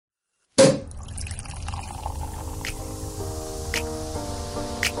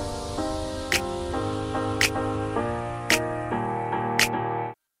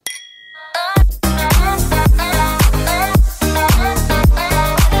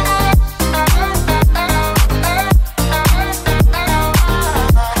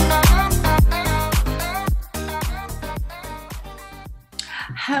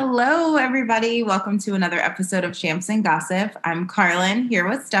everybody. Welcome to another episode of Champs and Gossip. I'm Carlin here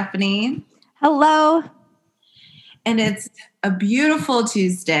with Stephanie. Hello. And it's a beautiful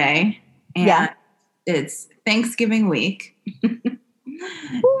Tuesday. And it's Thanksgiving week.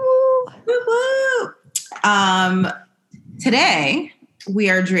 Woo. Woo-woo. Today we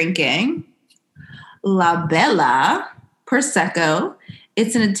are drinking La Bella Prosecco.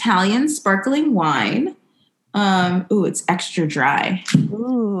 It's an Italian sparkling wine. It's extra dry.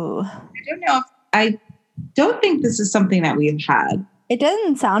 Ooh. I don't think this is something that we've had. It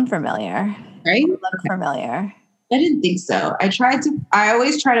doesn't sound familiar. Right? It looks familiar. I didn't think so. I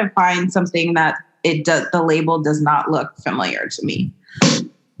always try to find something that the label does not look familiar to me.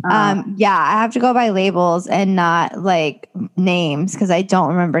 I have to go by labels and not like names because I don't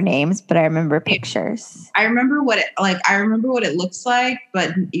remember names, but I remember pictures. I remember what it looks like,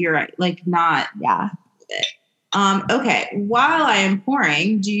 but you're right, like not. Yeah. Okay. While I am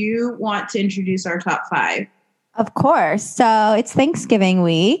pouring, do you want to introduce our top 5? Of course. So it's Thanksgiving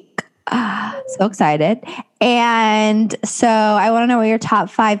week. So excited. And so I want to know what your top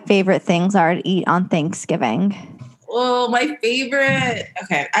 5 favorite things are to eat on Thanksgiving. Oh, my favorite.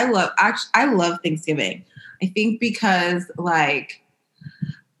 Okay. I love Thanksgiving. I think because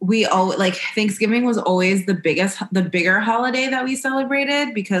Thanksgiving was always the bigger holiday that we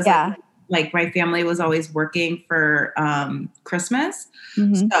celebrated because my family was always working for Christmas.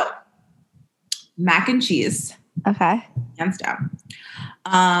 Mm-hmm. So mac and cheese. Okay. Hands down.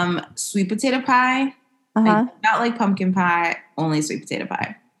 Sweet potato pie. Uh-huh. Not like pumpkin pie, only sweet potato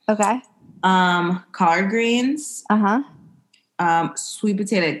pie. Okay. Collard greens. Uh-huh. Sweet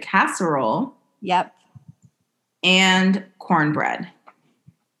potato casserole. Yep. And cornbread.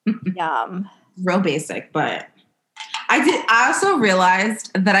 Yum. Real basic, but I also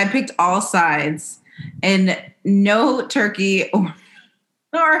realized that I picked all sides and no turkey or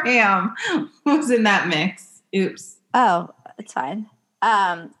ham was in that mix. Oops. Oh, it's fine.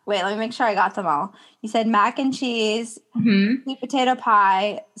 Wait, let me make sure I got them all. You said mac and cheese, sweet potato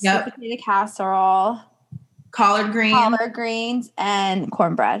pie, sweet potato casserole, collard greens, and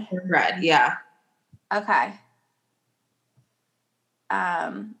cornbread. Cornbread, yeah. Okay.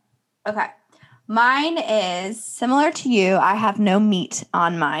 Okay. Mine is similar to you. I have no meat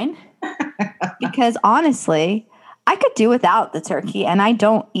on mine because honestly, I could do without the turkey and I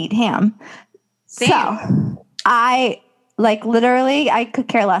don't eat ham. Same. So I could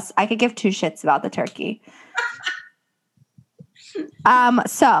care less. I could give 2 shits about the turkey.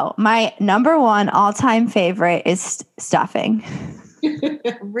 So my number 1 all-time favorite is stuffing.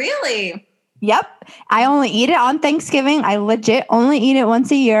 Really? Yep. I only eat it on Thanksgiving. I legit only eat it once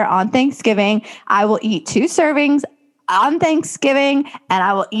a year on Thanksgiving. I will eat 2 servings on Thanksgiving and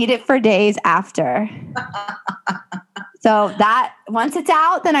I will eat it for days after. So that once it's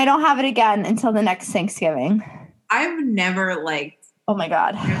out, then I don't have it again until the next Thanksgiving. I've never liked. Oh my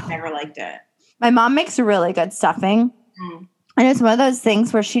God. I've never liked it. My mom makes really good stuffing. And it's one of those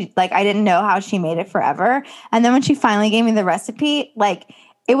things where I didn't know how she made it forever. And then when she finally gave me the recipe,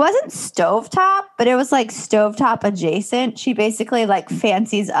 it wasn't stovetop, but it was stovetop adjacent. She basically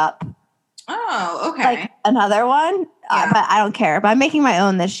fancies up. Oh, okay. Another one, but I don't care. But I'm making my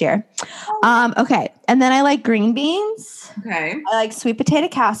own this year. Okay. And then I like green beans. Okay. I like sweet potato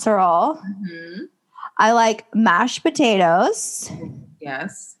casserole. Mm-hmm. I like mashed potatoes.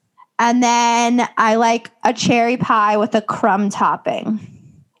 Yes. And then I like a cherry pie with a crumb topping.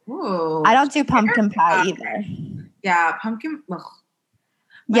 Ooh. I don't do pumpkin pie either. Yeah, pumpkin. Ugh.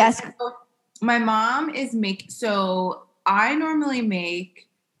 Yes. My mom is so I normally make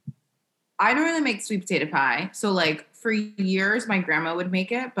sweet potato pie. So for years my grandma would make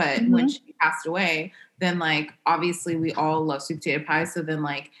it, but when she passed away, then obviously we all love sweet potato pie. So then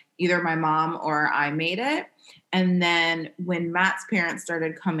either my mom or I made it. And then when Matt's parents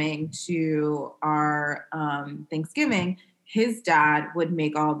started coming to our Thanksgiving, his dad would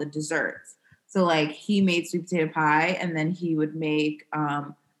make all the desserts. So he made sweet potato pie and then he would make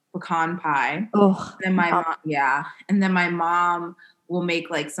pecan pie. Oh, and then my mom will make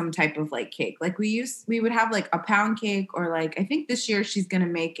some type of cake. We would have a pound cake or I think this year she's gonna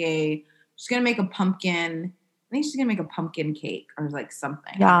make a pumpkin. I think she's gonna make a pumpkin cake or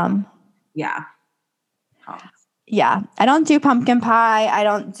something. Yum. Yeah. Yeah. I don't do pumpkin pie. I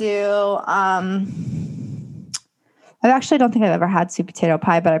don't do I actually don't think I've ever had sweet potato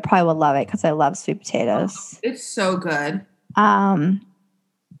pie, but I probably would love it because I love sweet potatoes. It's so good.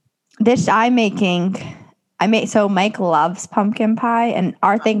 This so Mike loves pumpkin pie, and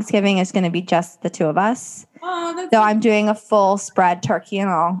our Thanksgiving is going to be just the 2 of us. Oh, so I'm doing a full spread, turkey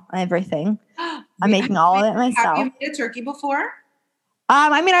and all, everything. I'm making all of it myself. Have you made a turkey before?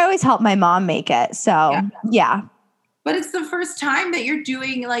 I mean, I always help my mom make it. So yeah. But it's the first time that you're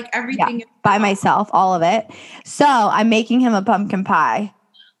doing like everything by myself, all of it. So I'm making him a pumpkin pie,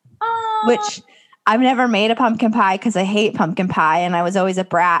 which I've never made a pumpkin pie because I hate pumpkin pie. And I was always a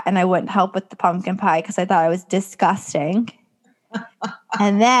brat and I wouldn't help with the pumpkin pie because I thought it was disgusting.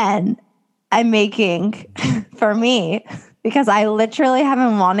 And then I'm making for me, because I literally have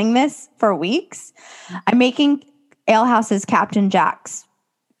been wanting this for weeks. I'm making Ale House's Captain Jack's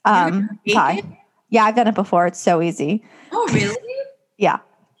pie. Yeah, I've done it before. It's so easy. Oh, really? Yeah.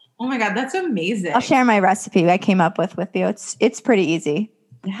 Oh my God, that's amazing. I'll share my recipe I came up with you. It's pretty easy.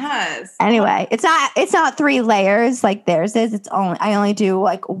 Yes. Anyway, it's not 3 layers like theirs is. I only do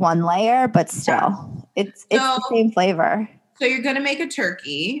like 1 layer, but still, it's the same flavor. So you're gonna make a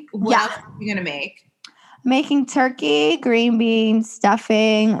turkey. What else are you gonna make? Making turkey, green beans,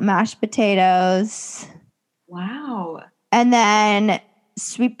 stuffing, mashed potatoes. Wow. And then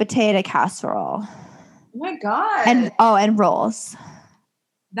sweet potato casserole. Oh my God. And rolls.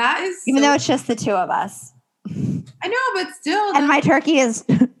 That is even though it's just the 2 of us. I know, but still. And my turkey is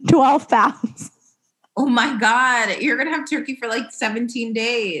 12 pounds. Oh my God. You're going to have turkey for like 17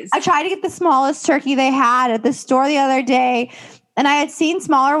 days. I tried to get the smallest turkey they had at the store the other day. And I had seen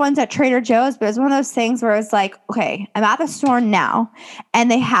smaller ones at Trader Joe's, but it was one of those things where it's like, okay, I'm at the store now and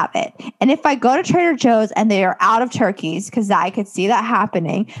they have it. And if I go to Trader Joe's and they are out of turkeys, because I could see that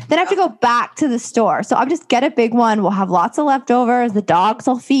happening, then I have to go back to the store. So I'll just get a big one. We'll have lots of leftovers. The dogs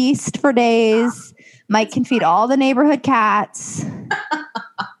will feast for days. Mike can feed all the neighborhood cats.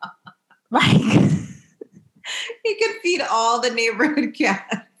 Like, he can feed all the neighborhood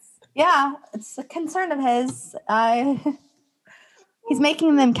cats. Yeah, it's a concern of his. He's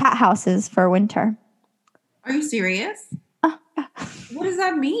making them cat houses for winter. Are you serious? What does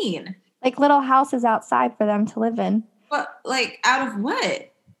that mean? Like little houses outside for them to live in. But like out of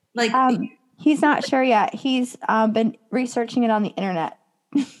what? Like he's not sure yet. He's been researching it on the internet.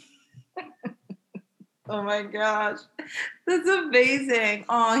 Oh my gosh. That's amazing.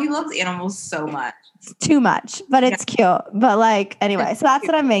 Oh, he loves animals so much. It's too much, but it's cute. But like, anyway, so that's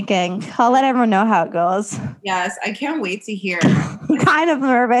what I'm making. I'll let everyone know how it goes. Yes, I can't wait to hear. I'm kind of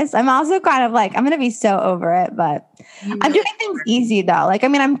nervous. I'm also kind of like, I'm going to be so over it, but I'm doing things easy though. Like, I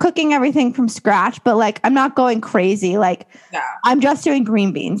mean, I'm cooking everything from scratch, but like, I'm not going crazy. Like, I'm just doing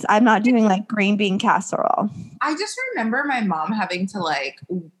green beans. I'm not doing like green bean casserole. I just remember my mom having to like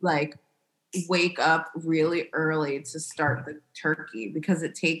wake up really early to start the turkey because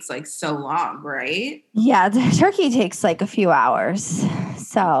it takes like so long, right? Yeah, the turkey takes like a few hours.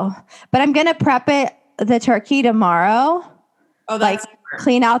 So, but I'm going to prep the turkey tomorrow. Oh, that's like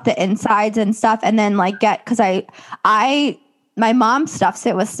clean out the insides and stuff and then like because my mom stuffs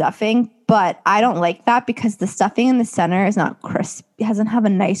it with stuffing, but I don't like that because the stuffing in the center is not crisp. It doesn't have a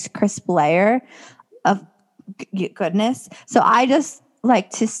nice crisp layer of goodness. So I just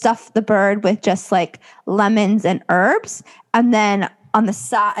like to stuff the bird with just like lemons and herbs and then on the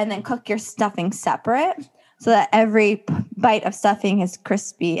side and then cook your stuffing separate so that every bite of stuffing is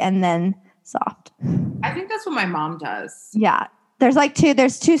crispy and then soft. I think that's what my mom does. Yeah. There's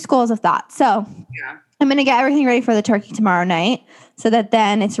 2 schools of thought. So I'm going to get everything ready for the turkey tomorrow night so that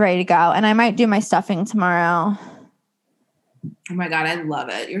then it's ready to go. And I might do my stuffing tomorrow. Oh my God. I love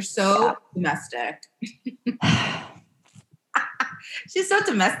it. You're so domestic. She's so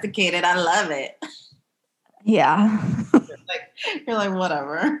domesticated. I love it. Yeah. You're like,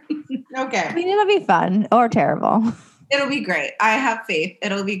 whatever. Okay. I mean, it'll be fun or terrible. It'll be great. I have faith.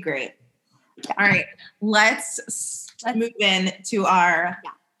 It'll be great. Yeah. All right. Let's move in to our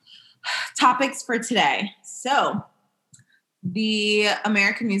topics for today. So the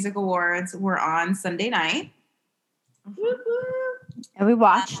American Music Awards were on Sunday night. And we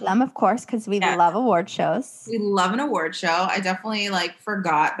watched them, of course, because we love award shows. We love an award show. I definitely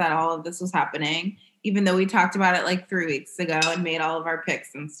forgot that all of this was happening, even though we talked about it 3 weeks ago and made all of our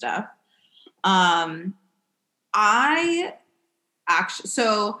picks and stuff.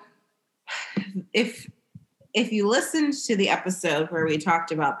 If you listened to the episode where we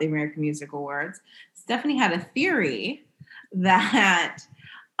talked about the American Music Awards, Stephanie had a theory that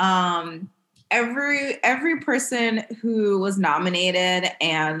every person who was nominated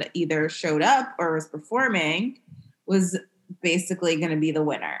and either showed up or was performing was basically going to be the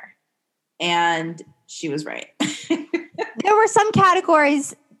winner. And she was right. There were some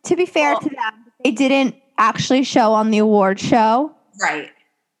categories, to be fair to them, they didn't actually show on the award show. Right.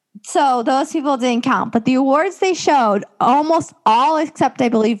 So those people didn't count. But the awards they showed, almost all except I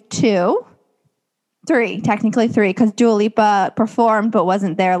believe 3, technically 3, because Dua Lipa performed but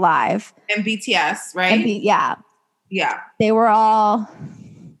wasn't there live. And BTS, right? Yeah. They were all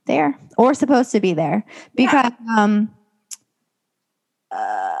there or supposed to be there because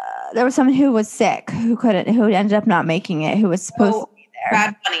there was someone who was sick who ended up not making it, who was supposed to be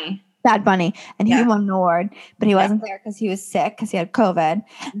there. Bad Bunny. And he won an award, but he wasn't there because he was sick because he had COVID.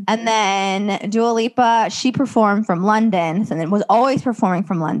 Mm-hmm. And then Dua Lipa, she performed from London and was always performing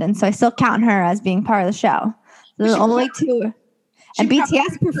from London. So I still count her as being part of the show. So there's only two. And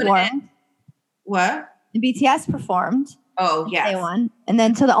BTS performed. What? And BTS performed. Oh, yes. They won. And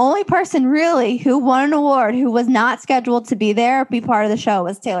then so the only person really who won an award who was not scheduled to be there, be part of the show,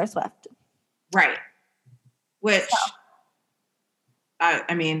 was Taylor Swift. Right. Which,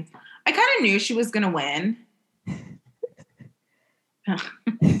 I mean, I kind of knew she was going to win.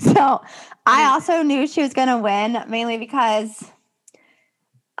 So I also knew she was going to win, mainly because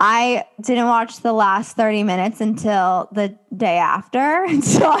I didn't watch the last 30 minutes until the day after. And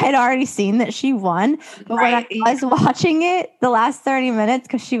so I had already seen that she won. But when I was watching it, the last 30 minutes,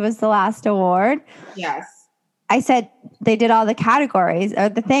 because she was the last award. Yes. I said they did all the categories or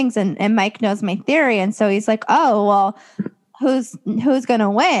the things, and Mike knows my theory. And so he's like, oh, well, who's going to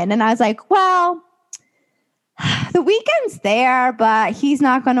win? And I was like, well, The Weeknd's there, but he's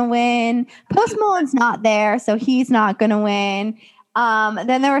not going to win. Post Malone's not there, so he's not going to win.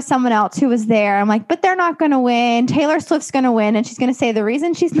 Then there was someone else who was there. I'm like, but they're not going to win. Taylor Swift's going to win. And she's going to say the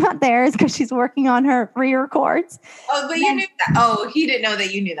reason she's not there is because she's working on her re-records. Oh, but you knew that. Oh, he didn't know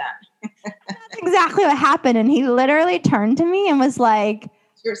that you knew that. That's exactly what happened. And he literally turned to me and was like,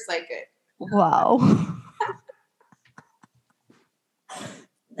 you're psychic. Whoa.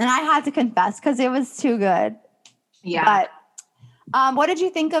 And I had to confess because it was too good. Yeah. But what did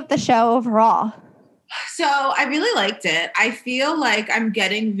you think of the show overall? So I really liked it. I feel like I'm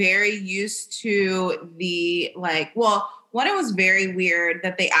getting very used to the one, it was very weird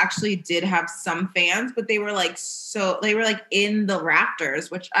that they actually did have some fans, but they were in the rafters,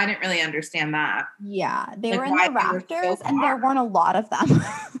 which I didn't really understand that. Yeah, they were in the rafters and there weren't a lot of them.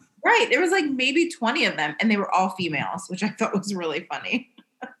 Right. There was maybe 20 of them and they were all females, which I thought was really funny.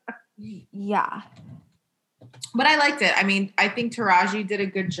 Yeah. But I liked it. I mean, I think Taraji did a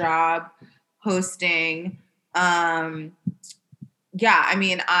good job hosting. I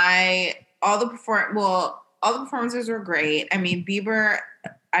mean, all the performances were great. I mean, Bieber,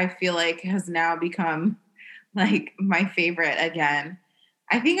 I feel like has now become my favorite again.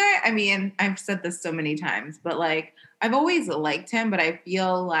 I think I've said this so many times, but I've always liked him, but I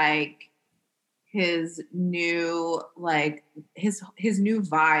feel like his new his new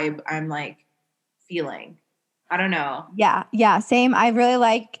vibe I'm feeling. I don't know. Yeah, same. I really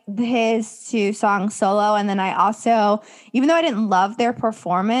like his two songs solo. And then I also, even though I didn't love their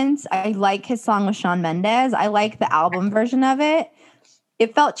performance, I like his song with Shawn Mendes. I like the album version of it.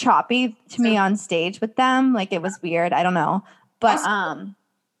 It felt choppy to me on stage with them. It was weird. I don't know. But also,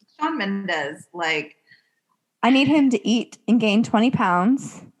 Shawn Mendes, I need him to eat and gain 20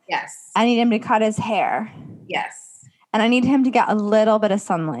 pounds. Yes. I need him to cut his hair. Yes. And I need him to get a little bit of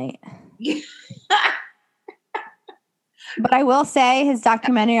sunlight. But I will say his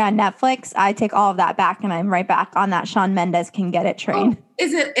documentary on Netflix, I take all of that back and I'm right back on that Shawn Mendes can get it train. Oh,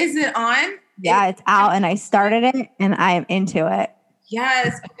 is it on? Yeah, it's out and I started it and I am into it.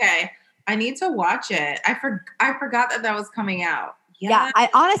 Yes. Okay. I need to watch it. I forgot that was coming out. Yeah. I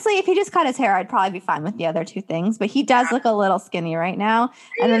honestly, if he just cut his hair, I'd probably be fine with the other two things, but he does look a little skinny right now.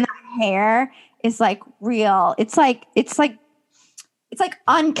 And then that hair is real. It's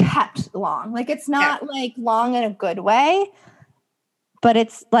unkept long. It's not long in a good way, but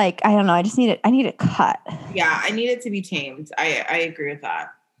it's I don't know. I need it cut. Yeah. I need it to be tamed. I agree with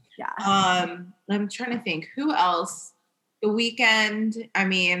that. Yeah. I'm trying to think who else. The Weeknd. I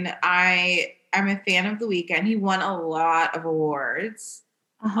mean, I'm a fan of The Weeknd. He won a lot of awards.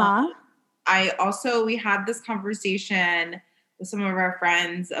 Uh-huh. We had this conversation with some of our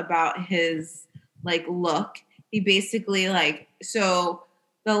friends about his look. He basically so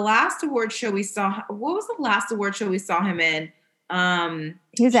the last award show we saw, what was the last award show we saw him in?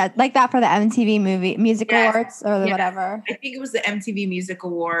 He was at that for the MTV Music Awards or whatever. I think it was the MTV Music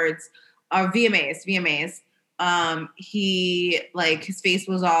Awards or VMAs. He his face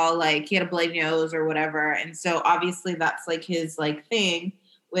was all he had a bloody nose or whatever. And so obviously that's his thing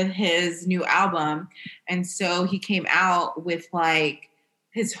with his new album. And so he came out with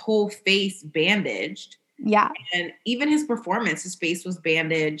his whole face bandaged. Yeah. And even his performance, his face was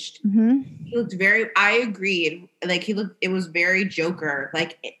bandaged. Mm-hmm. He looked I agreed. It was very Joker.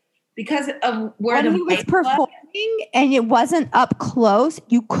 because of where when the he was mic was. performing and it wasn't up close,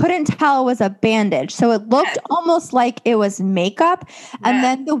 you couldn't tell it was a bandage. So it looked almost like it was makeup. And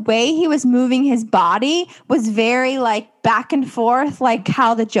then the way he was moving his body was very like back and forth, like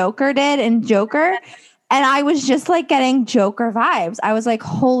how the Joker did in Joker. And I was just like getting Joker vibes. I was like,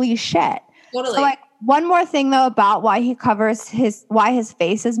 holy shit. Totally. So like one more thing though about why he covers why his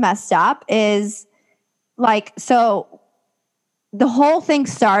face is messed up is like, so the whole thing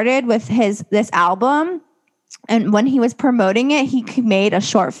started with this album, and when he was promoting it, he made a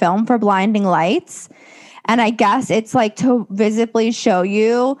short film for Blinding Lights, and I guess it's like to visibly show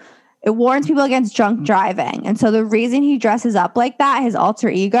you, it warns people against drunk driving. And so the reason he dresses up like that, his alter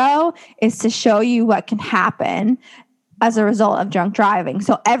ego, is to show you what can happen as a result of drunk driving.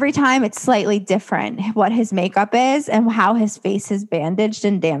 So every time it's slightly different what his makeup is and how his face is bandaged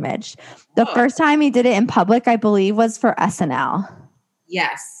and damaged. The first time he did it in public, I believe, was for SNL.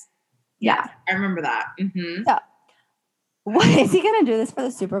 Yes. Yeah. I remember that. Mm-hmm. So, what is he going to do this for the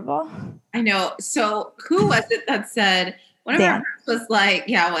Super Bowl? I know. So who was it that said, one of our friends was like,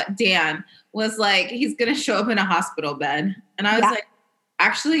 Dan was like, he's going to show up in a hospital bed. And I was like,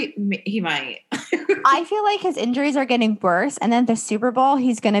 actually, he might. I feel like his injuries are getting worse. And then the Super Bowl,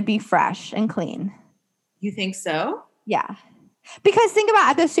 he's going to be fresh and clean. You think so? Yeah. Because think about it,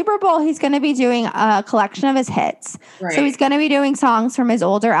 at the Super Bowl, he's going to be doing a collection of his hits. Right. So he's going to be doing songs from his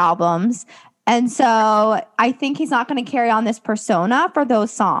older albums. And so I think he's not going to carry on this persona for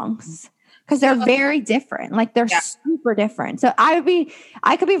those songs because they're very different. Like they're super different. So I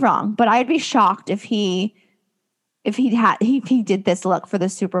could be wrong, but I'd be shocked if he did this look for the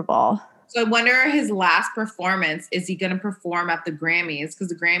Super Bowl. So I wonder his last performance, is he going to perform at the Grammys? Because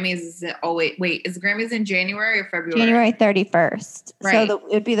the Grammys is, is the Grammys in January or February? January 31st. Right. So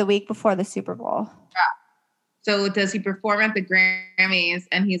it'd be the week before the Super Bowl. Yeah. So does he perform at the Grammys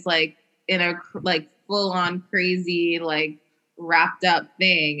and he's like in a like full on crazy, like wrapped up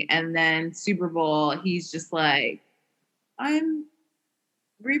thing. And then Super Bowl, he's just like, I'm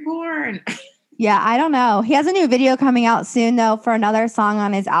reborn. Yeah, I don't know. He has a new video coming out soon though for another song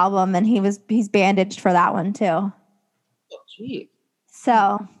on his album, and he's bandaged for that one too. Oh, gee.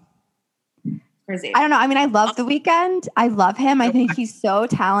 So crazy. I don't know. I mean, I love The Weeknd. I love him. I think he's so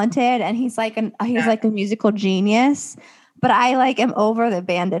talented, and he's like a musical genius. But I like am over the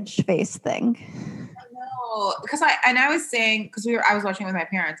bandaged face thing. I know, because I was saying, because I was watching with my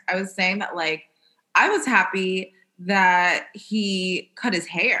parents. I was saying that like I was happy that he cut his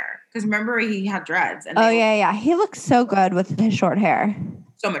hair. Because remember, he had dreads. And yeah. He looks so good with his short hair.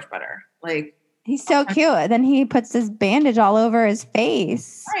 So much better. Like he's so cute. Then he puts this bandage all over his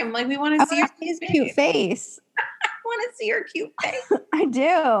face. I'm like, we want to see his cute face. I want to see your cute face. I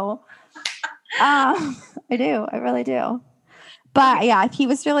do. I do. I really do. But yeah, he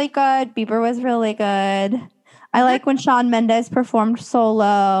was really good. Bieber was really good. I like when Shawn Mendes performed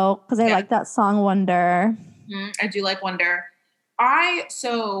solo because I like that song Wonder. I do like Wonder. I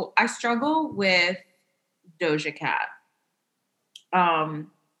struggle with Doja Cat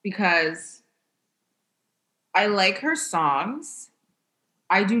because I like her songs.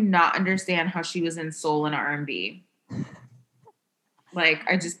 I do not understand how she was in soul and R&B. Like,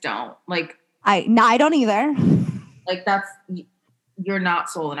 I just don't. Like, I don't either. Like, you're not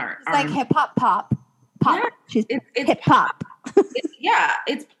soul and R&B. It's like hip hop pop. Yeah, she's hip hop.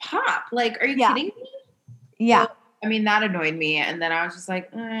 It's pop. Like, are you kidding me? Yeah. So, I mean, that annoyed me. And then I was just like,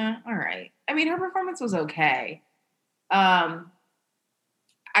 all right. I mean, her performance was okay. I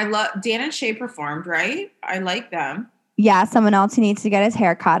love Dan and Shay performed, right? I like them. Yeah, someone else who needs to get his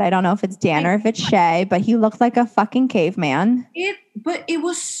hair cut. I don't know if it's Dan or if it's Shay, but he looked like a fucking caveman. But it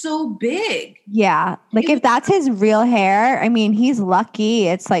was so big. Yeah. Like if that's his real hair, I mean, he's lucky.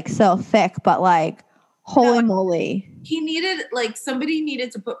 It's like so thick, but like, holy moly. Somebody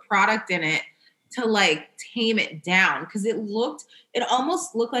needed to put product in it to like tame it down because it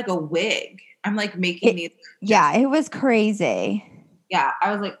almost looked like a wig. I'm like making these. Yeah, it was crazy. Yeah,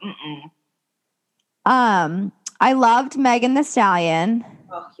 I was like, I loved Megan Thee Stallion.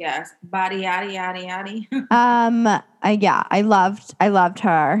 Oh yes, body yaddy yaddy yaddy. I loved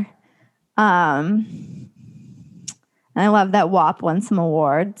her. And I love that WAP won some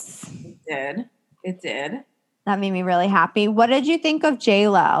awards. It did. That made me really happy. What did you think of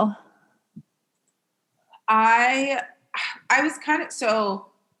J-Lo? I was kind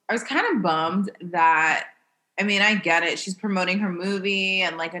of bummed that, I mean, I get it. She's promoting her movie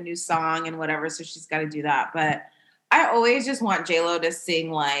and like a new song and whatever, so she's got to do that. But I always just want J-Lo to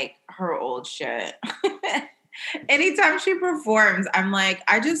sing like her old shit. Anytime she performs, I'm like,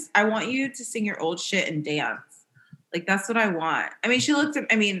 I want you to sing your old shit and dance. Like, that's what I want. I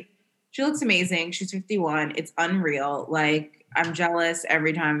mean, She looks amazing. She's 51. It's unreal. Like, I'm jealous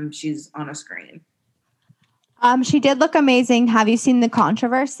every time she's on a screen. She did look amazing. Have you seen the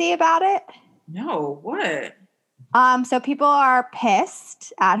controversy about it? No, what? So people are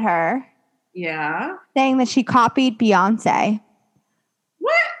pissed at her. Yeah. Saying that she copied Beyonce.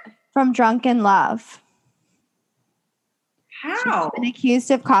 What? From Drunken Love. How? She's been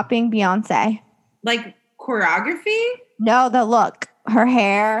accused of copying Beyonce. Like choreography? No, the look. Her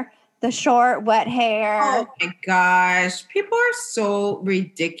hair, the short, wet hair. Oh my gosh. People are so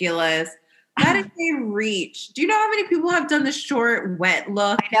ridiculous. That is a reach. Do you know how many people have done the short, wet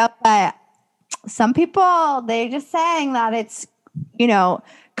look? I know, but some people, they're just saying that it's,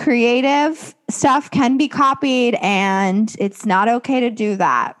 creative stuff can be copied and it's not okay to do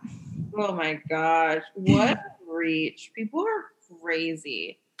that. Oh my gosh. What a reach. People are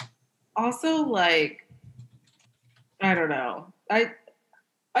crazy. Also, like, I don't know. I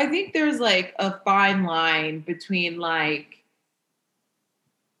think there's like a fine line between like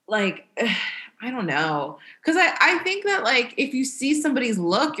I don't know. Cause I think that like if you see somebody's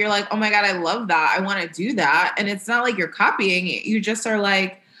look, you're like, oh my God, I love that. I want to do that. And it's not like you're copying it. You just are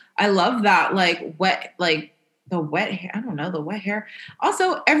like, I love that, like wet, like the wet hair. I don't know, the wet hair.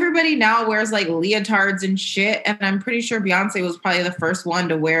 Also, everybody now wears like leotards and shit. And I'm pretty sure Beyonce was probably the first one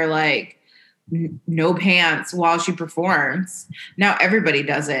to wear like no pants while she performs. Now everybody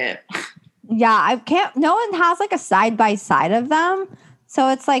does it. Yeah, no one has like a side by side of them. So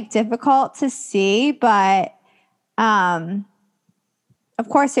it's like difficult to see, but of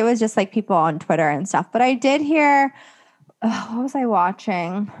course it was just like people on Twitter and stuff. But I did hear, what was I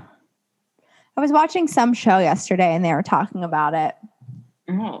watching? I was watching some show yesterday and they were talking about it.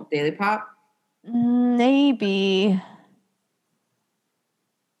 Oh, Daily Pop? Maybe.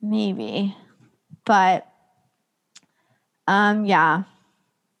 But yeah.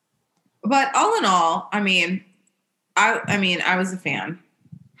 But all in all, I mean, I was a fan.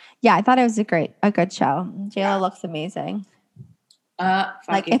 Yeah, I thought it was a good show. JLo looks amazing.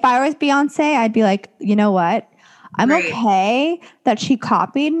 Like if I was Beyonce, I'd be like, you know what? I'm okay that she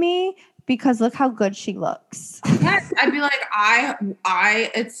copied me because look how good she looks. Yes, I'd be like, I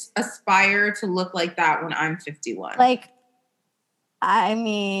aspire to look like that when I'm 51. Like, I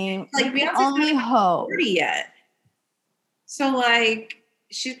mean, like Beyonce's only hope 30 yet. So like,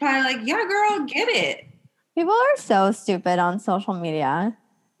 she's probably like, yeah, girl, get it. People are so stupid on social media.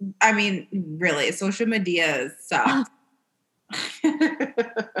 I mean, really, social media sucks.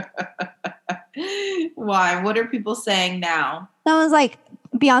 Why? What are people saying now? Someone's like,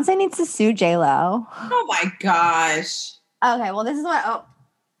 Beyonce needs to sue JLo. Oh my gosh. Okay, well, this is what. Oh,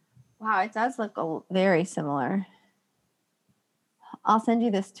 wow, it does look very similar. I'll send you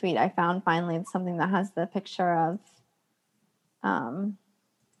this tweet I found finally. It's something that has the picture of.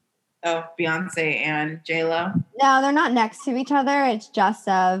 Oh, Beyonce and JLo? No, they're not next to each other. It's just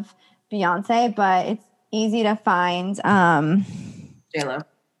of Beyonce, but it's easy to find JLo.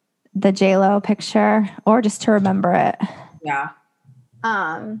 The JLo picture or just to remember it. Yeah.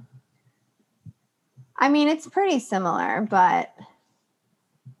 I mean, it's pretty similar, but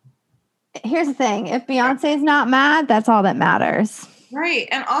here's the thing. If Beyonce's not mad, that's all that matters. Right.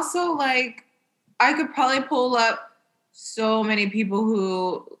 And also, like, I could probably pull up so many people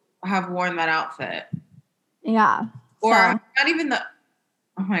who have worn that outfit. Yeah. Or not even the,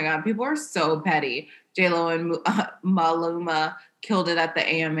 oh my God, people are so petty. JLo and Maluma killed it at the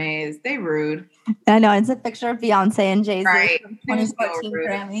AMAs. They rude. I know. It's a picture of Beyonce and Jay-Z right. from 2014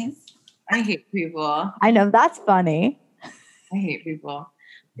 Grammys. I hate people. I know. That's funny. I hate people.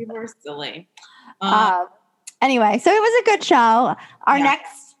 People are silly. Anyway, so it was a good show. Our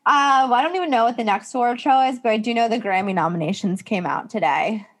next, I don't even know what the next award show is, but I do know the Grammy nominations came out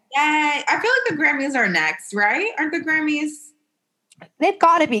today. Yeah, I feel like the Grammys are next, right? Aren't the Grammys? They've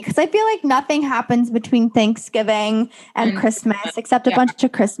got to be, because I feel like nothing happens between Thanksgiving and Christmas except a bunch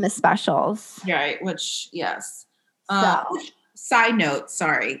of Christmas specials. Right, which, yes. Side note,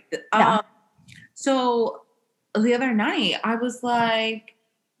 sorry. Yeah. So the other night I was like,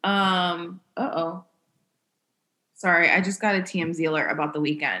 sorry, I just got a TMZ alert about the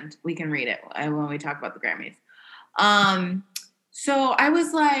weekend. We can read it when we talk about the Grammys. So I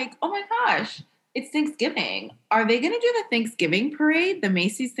was like, oh my gosh, it's Thanksgiving. Are they going to do the Thanksgiving parade, the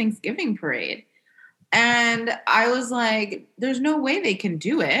Macy's Thanksgiving parade? And I was like, there's no way they can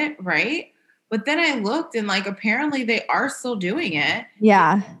do it, right? But then I looked and like, apparently they are still doing it.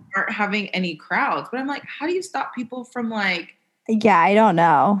 Yeah. They aren't having any crowds. But I'm like, how do you stop people from like... Yeah, I don't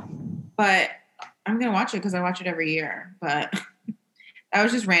know. But I'm going to watch it because I watch it every year. But that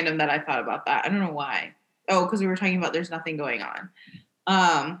was just random that I thought about that. I don't know why. Oh, because we were talking about there's nothing going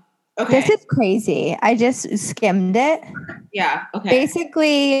on. Okay. This is crazy. I just skimmed it. Yeah. Okay.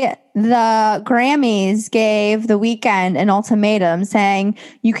 Basically, the Grammys gave The Weeknd an ultimatum saying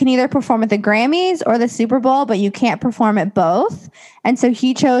you can either perform at the Grammys or the Super Bowl, but you can't perform at both. And so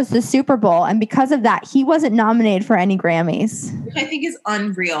he chose the Super Bowl. And because of that, he wasn't nominated for any Grammys. Which I think is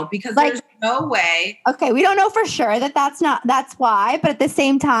unreal because Like- there's no way. Okay, we don't know for sure that's why. But at the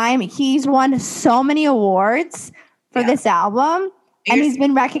same time, he's won so many awards for this album. And he's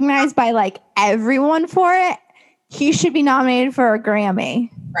been recognized by like everyone for it. He should be nominated for a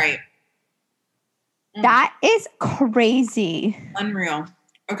Grammy. Right. That is crazy. Unreal.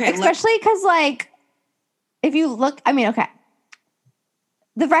 Okay. Especially because, like, if you look, I mean, okay.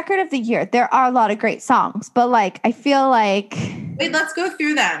 The record of the year, there are a lot of great songs, but like, I feel like. Wait, let's go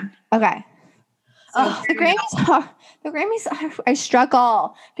through them. Okay. So the Grammys, I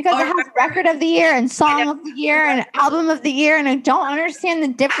struggle because it has record of the year and song of the year and album of the year, and I don't understand the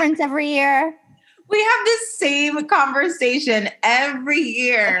difference every year. We have this same conversation every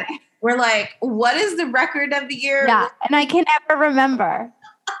year. Okay. We're like, what is the record of the year? Yeah, and I can never remember.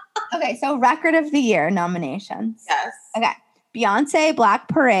 Okay, so record of the year nominations. Yes. Okay. Beyonce, Black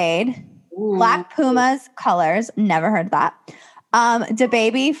Parade, Ooh. Black Pumas, Colors. Never heard of that.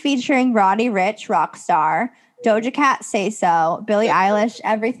 DaBaby featuring Roddy Ricch, Rockstar. Doja Cat, Say So. Billie Eilish,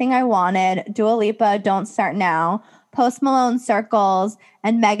 Everything I Wanted. Dua Lipa, Don't Start Now. Post Malone, Circles.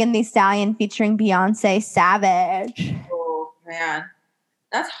 And Megan Thee Stallion featuring Beyonce, Savage. Oh, man.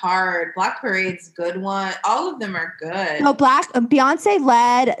 That's hard. Black Parade's a good one. All of them are good. No, Beyonce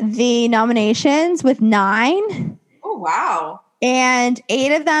led the nominations with 9. Oh, wow. And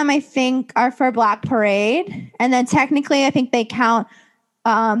 8 of them, I think, are for Black Parade. And then technically, I think they count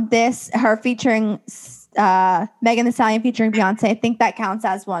her featuring Megan Thee Stallion featuring Beyonce. I think that counts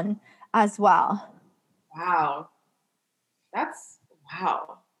as one as well. Wow. That's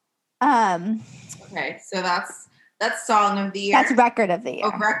wow. Okay, so that's song of the year. That's record of the year.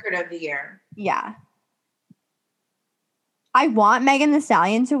 Oh, record of the year. Yeah. I want Megan Thee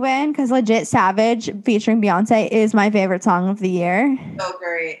Stallion to win because legit Savage featuring Beyonce is my favorite song of the year. So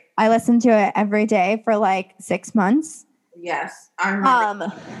great. I listen to it every day for like 6 months. Yes, I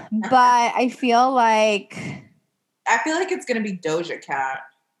remember. But I feel like it's gonna be Doja Cat.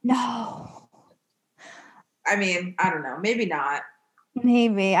 No. I mean, I don't know. Maybe not.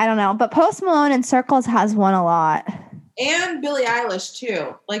 Maybe. I don't know. But Post Malone and Circles has won a lot. And Billie Eilish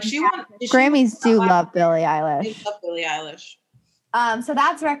too. Like she won. Grammys do love Billie Eilish. They love Billie Eilish. So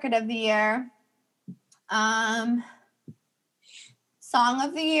that's record of the year. Song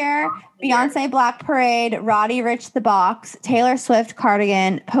of the year. Beyonce, Black Parade, Roddy Ricch, The Box, Taylor Swift,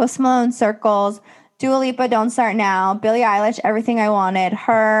 Cardigan, Post Malone, Circles, Dua Lipa, Don't Start Now, Billie Eilish, Everything I Wanted,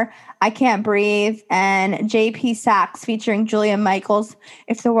 Her, I Can't Breathe, and JP Saxe featuring Julia Michaels,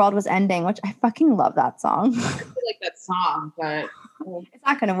 If the World Was Ending, which I fucking love that song. I like that song, but it's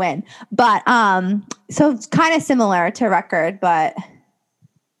not going to win. But so it's kind of similar to record, but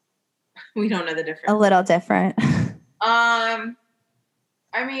we don't know the difference. A little different.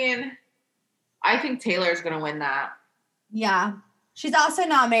 I mean, I think Taylor's going to win that. Yeah. She's also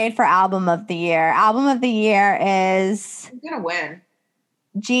nominated for Album of the Year. Album of the Year is... Who's going to win?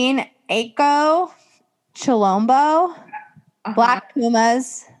 Jean Aiko, Chilombo, Black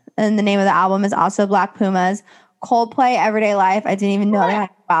Pumas, and the name of the album is also Black Pumas. Coldplay, Everyday Life. I didn't even know they had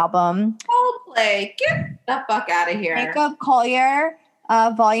an album. Coldplay, get the fuck out of here. Jacob Collier,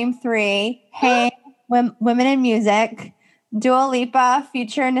 Volume 3. Hang, Women in Music. Dua Lipa,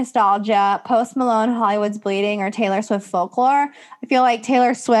 Future Nostalgia, Post Malone, Hollywood's Bleeding, or Taylor Swift, Folklore. I feel like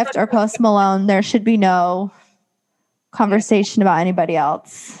Taylor Swift or Post Malone, there should be no conversation about anybody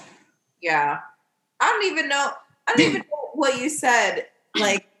else. Yeah. I don't even know what you said.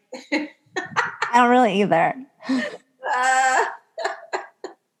 Like, I don't really either.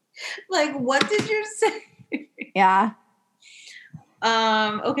 Like, what did you say? Yeah.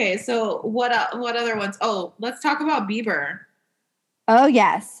 Okay, so what other ones? Oh, let's talk about Bieber. Oh,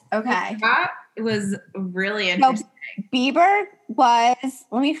 yes. Okay. That was really interesting. So Bieber was,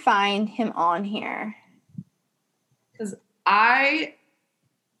 let me find him on here. Because I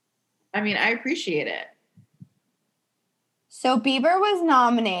appreciate it. So Bieber was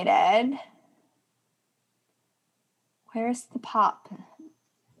nominated. Where's the pop?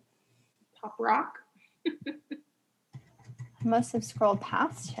 Pop rock? I must have scrolled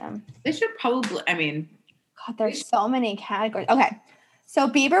past him. They should probably, God, there's so many categories. Okay. So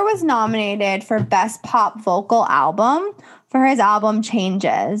Bieber was nominated for Best Pop Vocal Album for his album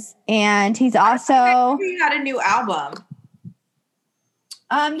Changes. And he's also... He had a new album.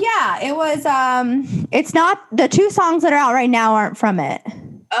 Yeah, it was, it's not, the 2 songs that are out right now aren't from it.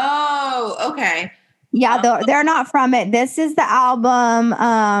 Oh, okay. Yeah, they're not from it. This is the album.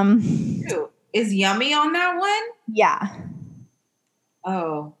 Is Yummy on that one? Yeah.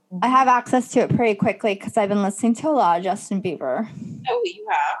 Oh. I have access to it pretty quickly because I've been listening to a lot of Justin Bieber. Oh, you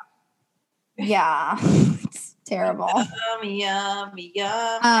have? Yeah. It's terrible. Yummy.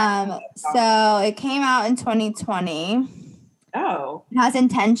 So it came out in 2020. Oh. It has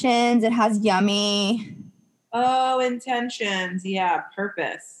Intentions. It has Yummy. Oh, Intentions. Yeah,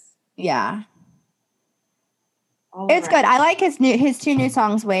 Purpose. Yeah. It's good. I like his 2 new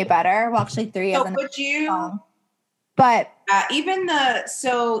songs way better. Well, actually 3 so of them. Would you? But even the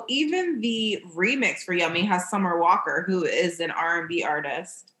remix for Yummy has Summer Walker, who is an R&B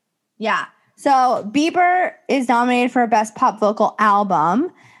artist. Yeah. So Bieber is nominated for Best Pop Vocal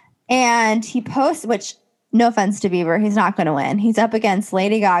Album, and he posts, which no offense to Bieber, he's not going to win. He's up against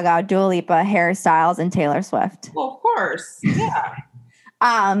Lady Gaga, Dua Lipa, Harry Styles, and Taylor Swift. Well, of course, yeah.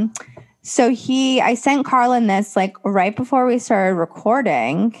 So I sent Carlin this like right before we started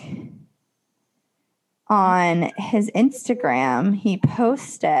recording. On his Instagram, he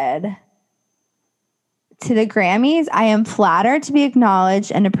posted to the Grammys, I am flattered to be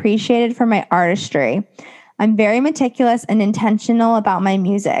acknowledged and appreciated for my artistry. I'm very meticulous and intentional about my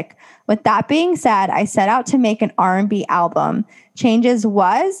music. With that being said, I set out to make an R&B album. Changes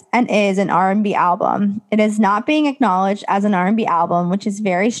was and is an R&B album. It is not being acknowledged as an R&B album, which is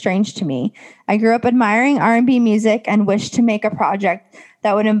very strange to me. I grew up admiring R&B music and wished to make a project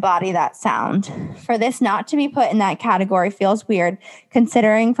that would embody that sound. For this not to be put in that category feels weird,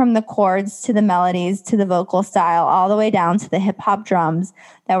 considering from the chords to the melodies to the vocal style, all the way down to the hip-hop drums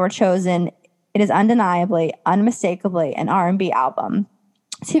that were chosen. It is undeniably, unmistakably an R&B album.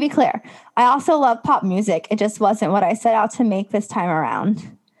 To be clear, I also love pop music. It just wasn't what I set out to make this time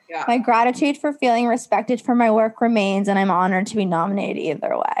around. Yeah. My gratitude for feeling respected for my work remains, and I'm honored to be nominated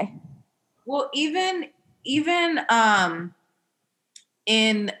either way. Well, even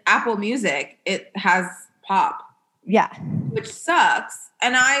in Apple Music, it has pop. Yeah. Which sucks.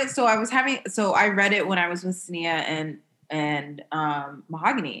 And I read it when I was with Sania and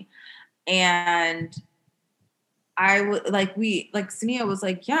Mahogany. And Sania was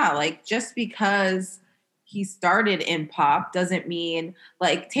like, yeah, like just because he started in pop doesn't mean,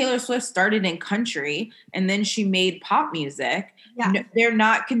 like Taylor Swift started in country and then she made pop music. Yeah. No, they're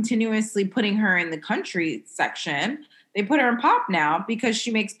not continuously putting her in the country section. They put her in pop now because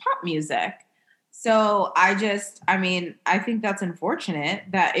she makes pop music. So I think that's unfortunate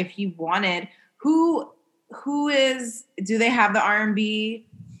that if you wanted, do they have the R&B?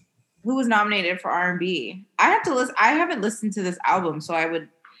 Who was nominated for R&B? I have to listen. I haven't listened to this album, so I would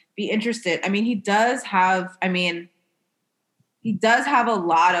be interested. I mean, he does have a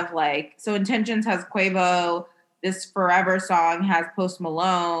lot of like, so Intentions has Quavo, this Forever song has Post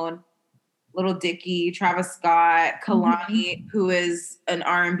Malone, Little Dicky, Travis Scott, Kalani, who is an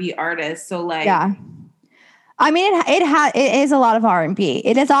R&B artist. So like, yeah. I mean, it is a lot of R&B.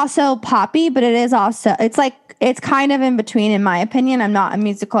 It is also poppy, but it's kind of in between, in my opinion. I'm not a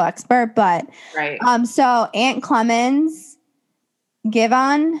musical expert, but right. So Ant Clemens,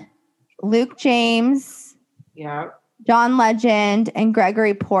 Giveon, Luke James, yeah, John Legend, and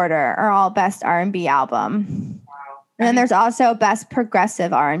Gregory Porter are all best R&B album. Wow. And then there's also best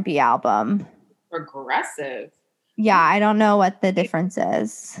progressive R&B album. Progressive? Yeah, I don't know what the difference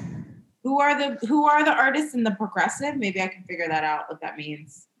is. Who are the artists in the progressive? Maybe I can figure that out, what that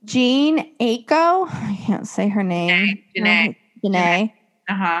means. Jean Aiko. I can't say her name. Janae.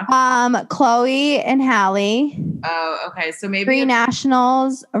 Uh-huh. Chloe and Halle. Oh, okay. So maybe Three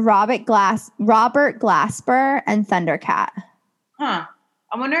Nationals, Robert Glasper, and Thundercat. Huh.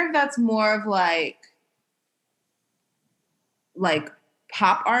 I wonder if that's more of like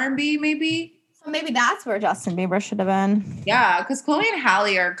pop R&B, maybe. So maybe that's where Justin Bieber should have been. Yeah, because Chloe and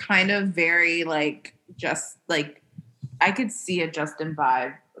Halle are kind of very just I could see a Justin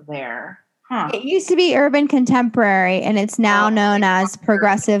vibe there. Huh. It used to be urban contemporary, and it's now known as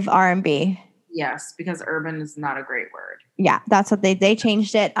progressive R&B. Yes, because urban is not a great word. Yeah, that's what they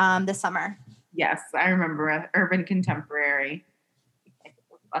changed it this summer. Yes, I remember urban contemporary. What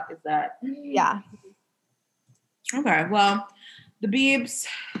the fuck is that? Yeah. Okay, well, the Biebs,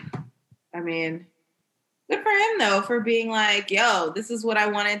 I mean, good for him though, for being like, yo, this is what I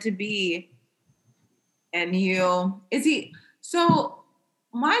wanted to be. And so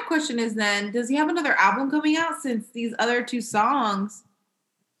my question is then, does he have another album coming out since these other 2 songs?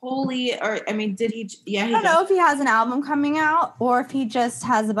 Did he? Yeah, I don't know if he has an album coming out or if he just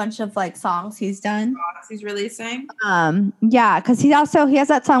has a bunch of songs he's done. He's releasing. Yeah, because he has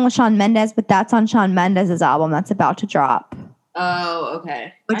that song with Shawn Mendes, but that's on Shawn Mendes' album that's about to drop. Oh,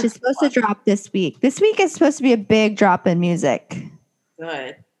 okay. which is supposed to drop this week. This week is supposed to be a big drop in music.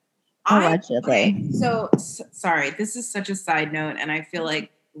 Good. Allegedly. Sorry, this is such a side note, and I feel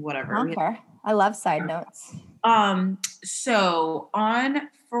like whatever. I don't care. I love side notes. So on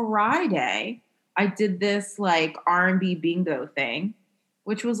Friday, I did this like R&B bingo thing,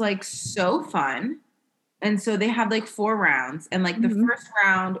 which was like so fun. And so they had like 4 rounds, and like the first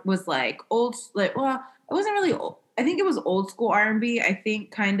round was like it wasn't really old. I think it was old school R&B. I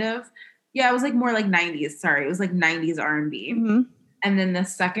think kind of, yeah, it was like more like 90s. Sorry, it was like 90s R&B. Mm-hmm. And then the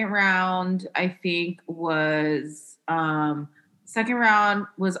second round, I think was R&B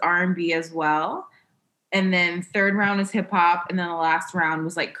as well. And then third round is hip hop, and then the last round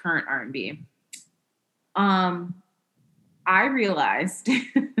was like current R&B. I realized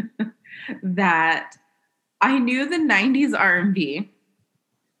that I knew the 90s R&B,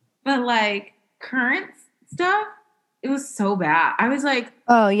 but like current stuff, it was so bad. I was like,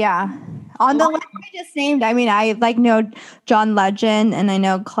 oh yeah. On the list I just named, I mean, I like know John Legend and I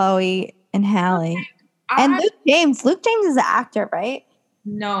know Chloe and Halle. And Luke James. Luke James is an actor, right?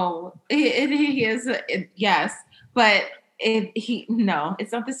 No, he is. Yes, but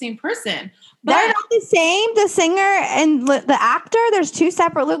it's not the same person. But they're not the same. The singer and the actor. There's 2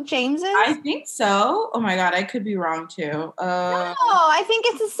 separate Luke Jameses. I think so. Oh my god, I could be wrong too. No, I think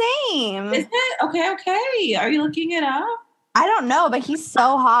it's the same. Is it? Okay. Are you looking it up? I don't know, but he's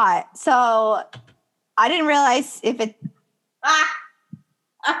so hot. So I didn't realize if it.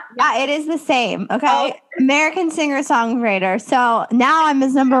 Yeah, it is the same. Okay. Oh. American singer-songwriter. So now I'm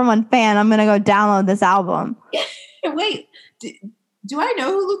his #1 fan. I'm going to go download this album. Wait, do I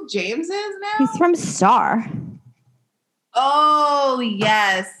know who Luke James is now? He's from Star. Oh,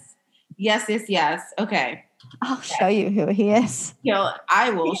 yes. Yes. Okay. I'll show you who he is.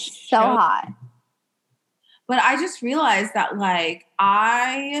 I will. He's so hot. But I just realized that, like,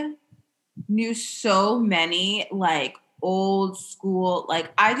 I knew so many, like, old school,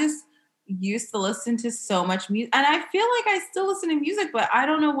 like I just used to listen to so much music, and I feel like I still listen to music, but I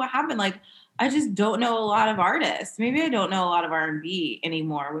don't know what happened. Like I just don't know a lot of artists. Maybe I don't know a lot of R&B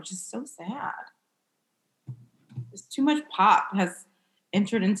anymore, which is so sad. There's too much pop has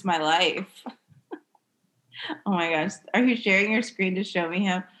entered into my life. Oh my gosh, are you sharing your screen to show me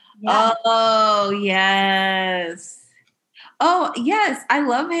him? Yeah. Oh yes, I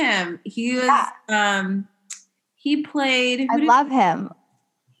love him. He was he played. I love him.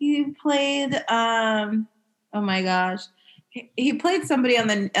 He played. Oh my gosh, he played somebody on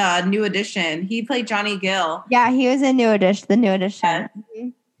the New Edition. He played Johnny Gill. Yeah, he was in New Edition. The New Edition.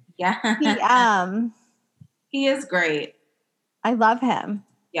 Yeah. He is great. I love him.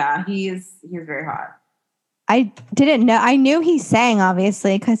 Yeah, he's very hot. I didn't know. I knew he sang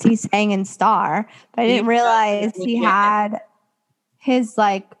obviously because he sang in Star, but I didn't realize he had his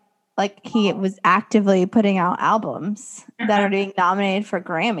like he was actively putting out albums that are being nominated for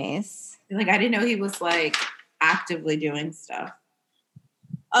Grammys. Like I didn't know he was like actively doing stuff.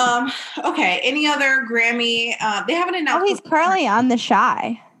 Okay. Any other Grammy? They haven't announced. Oh, he's currently on The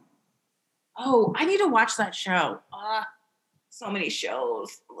Chi. Oh, I need to watch that show. So many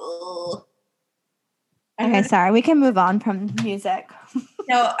shows. Okay, sorry. We can move on from music.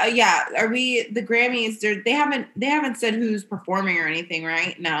 No, yeah. Are we the Grammys? They haven't said who's performing or anything,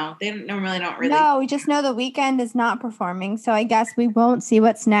 right? No, they normally don't really. No, we just know The Weeknd is not performing, so I guess we won't see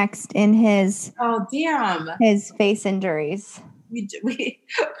what's next in his. Oh damn! His face injuries. We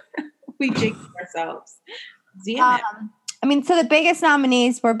jinxed ourselves. Damn it. I mean, so the biggest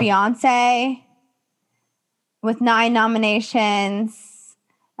nominees were Beyonce with 9 nominations,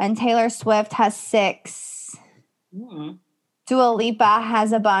 and Taylor Swift has 6. Dua Lipa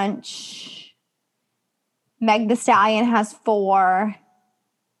has a bunch. Meg Thee Stallion has 4.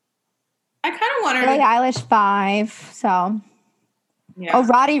 I kind of wanted Billie Eilish 5. So, yeah. Oh,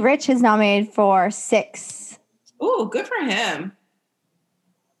 Roddy Ricch is nominated for 6. Oh, good for him.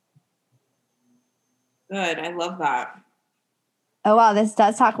 Good, I love that. Oh wow, this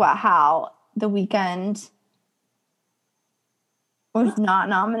does talk about how The Weeknd was not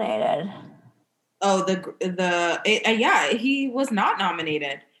nominated. Oh, yeah, he was not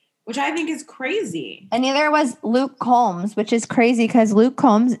nominated, which I think is crazy. And neither was Luke Combs, which is crazy because Luke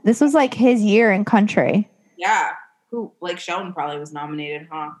Combs, this was like his year in country. Yeah, who Blake Shelton probably was nominated,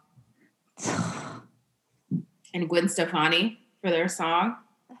 huh? And Gwen Stefani for their song.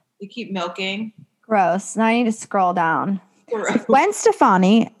 They keep milking. Gross. Now I need to scroll down. If Gwen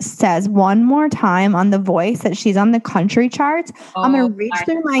Stefani says one more time on The Voice that she's on the country charts, I'm going to reach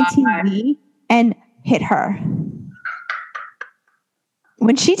through my TV and hit her.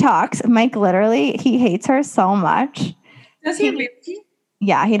 When she talks, Mike literally, he hates her so much. Does he really?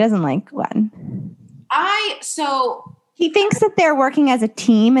 Yeah, he doesn't like Gwen. He thinks that they're working as a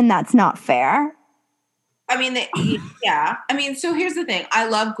team and that's not fair. I mean, yeah. I mean, so here's the thing. I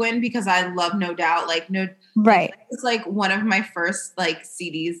love Gwen because I love No Doubt. Like, right. It's like one of my first like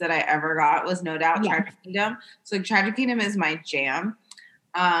CDs that I ever got was No Doubt, Tragic Kingdom. So like, Tragic Kingdom is my jam.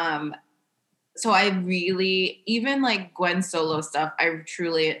 So I really, even like Gwen's solo stuff, I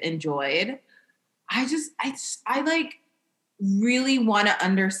truly enjoyed. I like really want to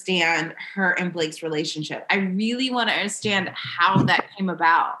understand her and Blake's relationship. I really want to understand how that came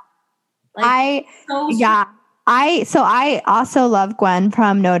about. Like, I also love Gwen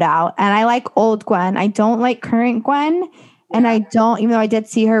from No Doubt, and I like old Gwen. I don't like current Gwen, and I don't, even though I did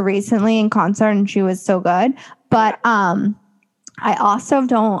see her recently in concert and she was so good, but I also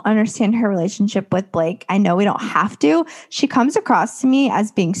don't understand her relationship with Blake. I know we don't have to. She comes across to me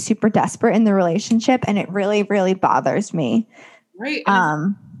as being super desperate in the relationship, and it really, really bothers me. Right.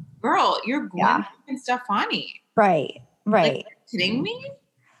 Girl, you're Gwen and Stefani. Right. Like, are you kidding me?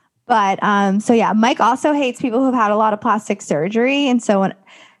 But so yeah, Mike also hates people who've had a lot of plastic surgery, and so when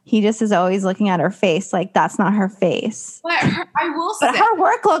he just is always looking at her face like that's not her face. But I will say, her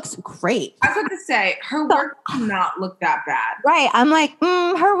work looks great. I was going to say her work does not look that bad. Right. I'm like,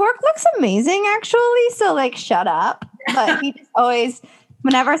 her work looks amazing actually. So like, shut up. But he just always,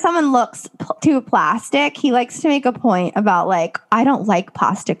 whenever someone looks too plastic, he likes to make a point about like, I don't like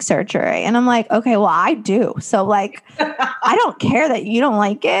plastic surgery. And I'm like, okay, well, I do. So like, I don't care that you don't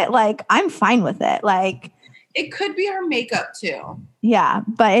like it. Like, I'm fine with it. Like, it could be her makeup too. Yeah,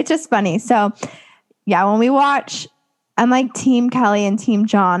 but it's just funny. So yeah, when we watch, I'm like Team Kelly and Team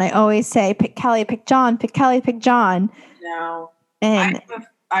John. I always say, pick Kelly, pick John, pick Kelly, pick John. No. And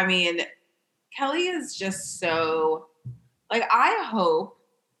I mean, Kelly is just so, like, I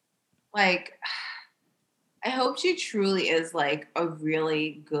hope she truly is like a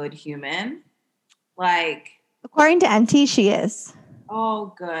really good human. Like, according to NT, she is.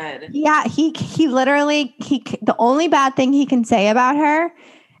 Oh, good. Yeah, he literally, the only bad thing he can say about her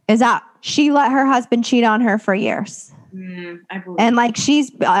is that she let her husband cheat on her for years. I believe. And like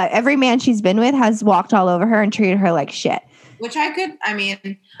she's, every man she's been with has walked all over her and treated her like shit. But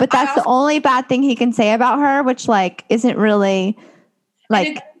that's the only bad thing he can say about her, which like isn't really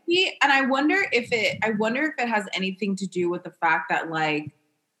like. And I wonder if it has anything to do with the fact that like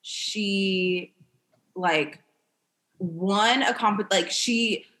she like won a like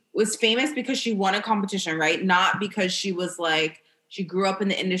she was famous because she won a competition, right? Not because she was like she grew up in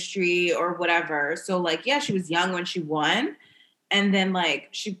the industry or whatever. So like, yeah, she was young when she won. And then like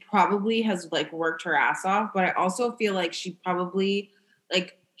she probably has like worked her ass off. But I also feel like she probably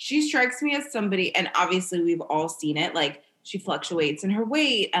like she strikes me as somebody, and obviously we've all seen it, like she fluctuates in her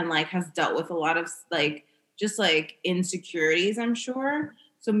weight and like has dealt with a lot of like just like insecurities, I'm sure.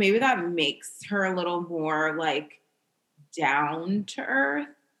 So maybe that makes her a little more like down to earth.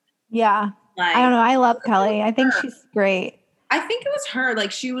 Yeah. Like, I don't know. I love Kelly. I think she's great. I think it was her.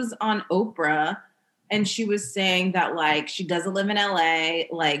 Like she was on Oprah and she was saying that like she doesn't live in LA.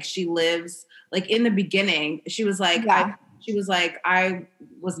 Like she lives like in the beginning, she was like, I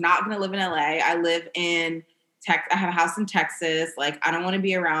was not going to live in LA. I live in I have a house in Texas. Like, I don't want to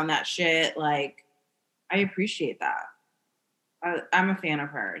be around that shit. Like, I appreciate that. I'm a fan of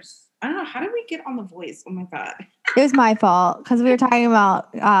hers. I don't know. How did we get on The Voice? Oh my God. It was my fault because we were talking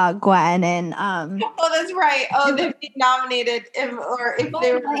about Gwen and oh, that's right. Oh, they've been nominated if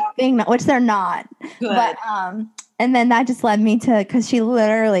they were which they're not. Good. But and then that just led me to, because she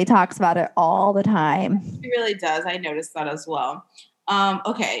literally talks about it all the time. She really does. I noticed that as well.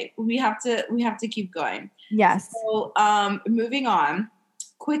 Okay, we have to keep going. Yes. So moving on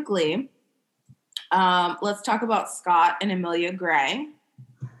quickly. Let's talk about Scott and Amelia Gray.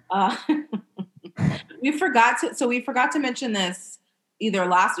 We forgot to mention this either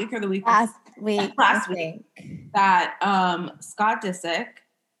last week or the week last week that Scott Disick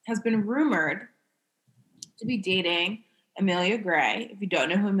has been rumored to be dating Amelia Gray. If you don't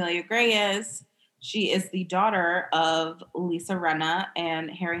know who Amelia Gray is, she is the daughter of Lisa Rinna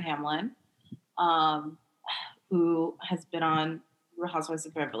and Harry Hamlin, who has been on Real Housewives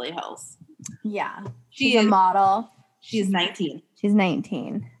of Beverly Hills. Yeah. She's a model. She is 19. She's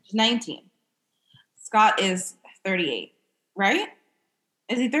 19. She's 19. Scott is 38, right?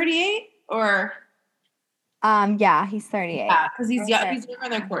 Is he 38 or? Yeah, he's 38. Yeah, because he's younger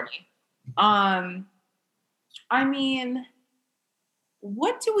than Courtney. I mean,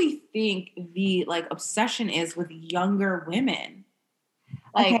 what do we think the like obsession is with younger women?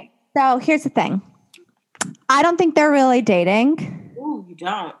 Like, okay, so here's the thing. I don't think they're really dating. Ooh, You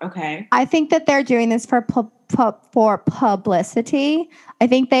don't? Okay. I think that they're doing this for publicity. I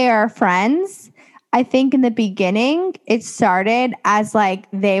think they are friends. I think in the beginning, it started as like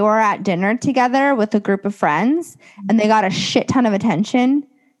they were at dinner together with a group of friends and they got a shit ton of attention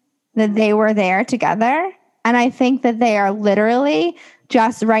that they were there together. And I think that they are literally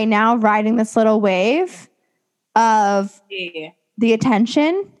just right now riding this little wave of the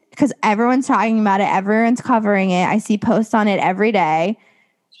attention because everyone's talking about it. Everyone's covering it. I see posts on it every day.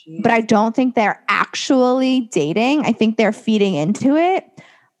 Jeez. But I don't think they're actually dating. I think they're feeding into it.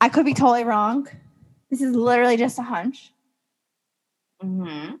 I could be totally wrong. This is literally just a hunch.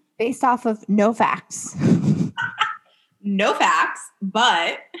 Based off of no facts. No facts,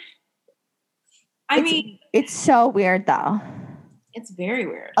 but I mean, it's so weird though. It's very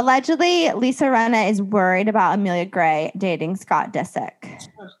weird. Allegedly, Lisa Rinna is worried about Amelia Gray dating Scott Disick.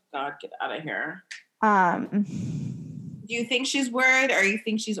 Oh God, get out of here. Do you think she's worried or you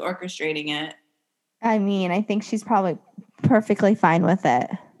think she's orchestrating it? I mean, I think she's probably perfectly fine with it.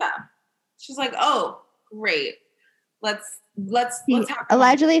 Yeah. She's like, oh, great. Let's have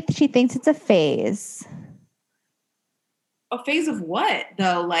allegedly she thinks it's a phase. A phase of what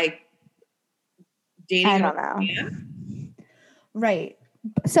though? Like dating? I don't know. Man? Right.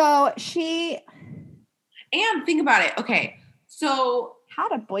 So she and think about it. Okay. So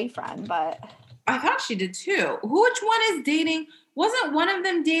had a boyfriend, but I thought she did too. Which one is dating? Wasn't one of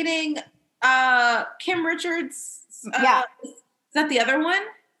them dating Kim Richards? Yeah. Is that the other one?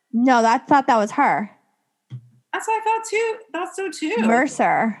 No, I thought that was her. That's what I thought too. Thought so too.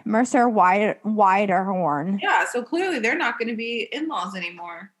 Mercer Widerhorn. Yeah, so clearly they're not going to be in-laws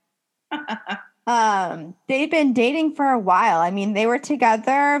anymore. They've been dating for a while. I mean, they were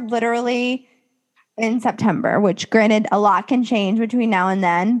together literally in September, which granted a lot can change between now and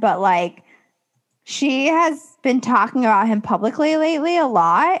then, but like she has been talking about him publicly lately a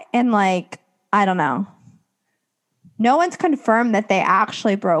lot. And like, I don't know. No one's confirmed that they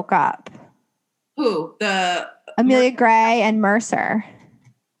actually broke up. Who? The Amelia Gray and Mercer.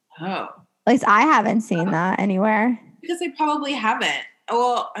 Oh. At least I haven't seen that anywhere. Because they probably haven't.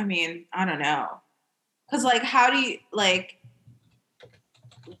 Well, I mean, I don't know. Because like, how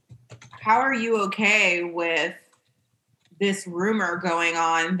are you okay with this rumor going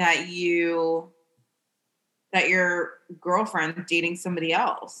on that your girlfriend's dating somebody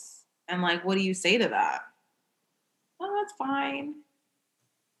else? And like, what do you say to that? Oh, that's fine.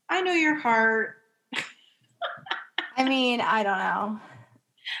 I know your heart. I mean, I don't know.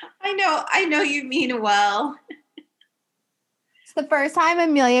 I know you mean well. It's the first time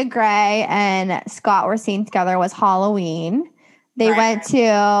Amelia Gray and Scott were seen together was Halloween. They went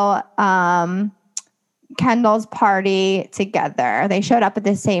to Kendall's party together. They showed up at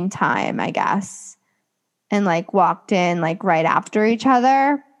the same time, I guess, and like walked in like right after each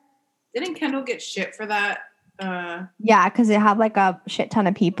other. Didn't Kendall get shit for that? Yeah, because they had like a shit ton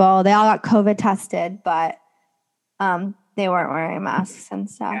of people. They all got COVID tested, but they weren't wearing masks and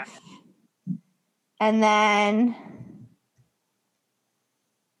stuff. Yeah. And then,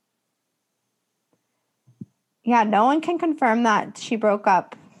 yeah, no one can confirm that she broke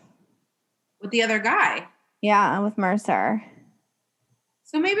up with the other guy. Yeah, with Mercer.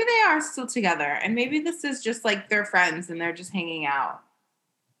 So maybe they are still together, and maybe this is just like they're friends and they're just hanging out.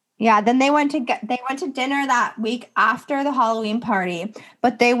 Yeah, then they went to dinner that week after the Halloween party,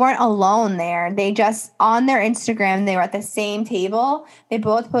 but they weren't alone there. They just, on their Instagram, they were at the same table. They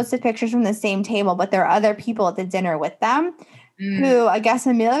both posted pictures from the same table, but there are other people at the dinner with them who, I guess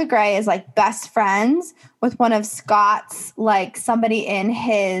Amelia Gray is like best friends with one of Scott's, like somebody in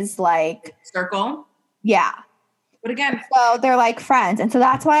his like circle. Yeah. But again, so they're like friends. And so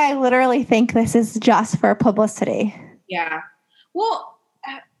that's why I literally think this is just for publicity. Yeah. Well,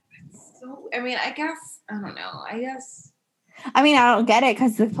 so, I mean, I don't know. I mean, I don't get it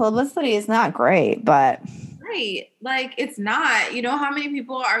because the publicity is not great, but. Right. Like, it's not. You know how many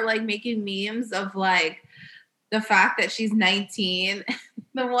people are, like, making memes of, like, the fact that she's 19?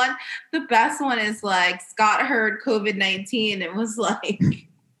 The best one is, like, Scott heard COVID-19 and was, like,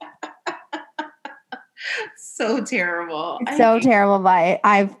 so terrible. It's so terrible, but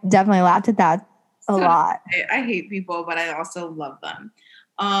I've definitely laughed at that a lot. I hate people, but I also love them.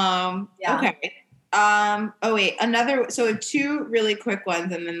 Yeah. Okay. Oh wait, so two really quick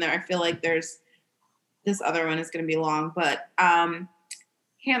ones, and then I feel like there's this other one is going to be long, but Hannah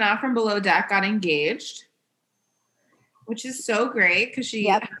from Below Deck got engaged, which is so great because she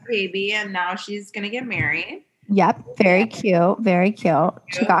had a baby and now she's going to get married. Yep. Very cute. Very cute.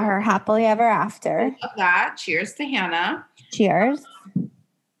 She got her happily ever after. I love that. Cheers to Hannah. Cheers.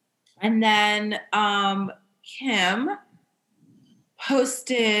 And then Kim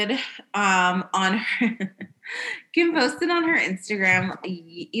posted on her Kim posted on her Instagram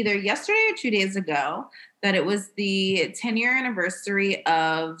either yesterday or 2 days ago that it was the 10-year anniversary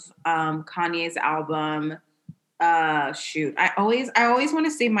of Kanye's album. Shoot, I always want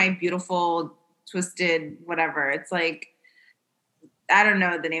to say My Beautiful Twisted whatever. It's like, I don't know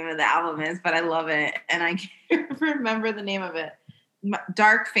what the name of the album is, but I love it, and I can't remember the name of it.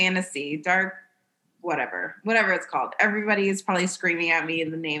 Dark Fantasy, Dark whatever it's called. Everybody is probably screaming at me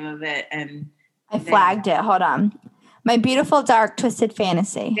in the name of it, and I flagged it. Hold on. My Beautiful Dark Twisted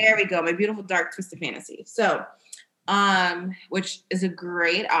Fantasy. There we go. My Beautiful Dark Twisted Fantasy. So, which is a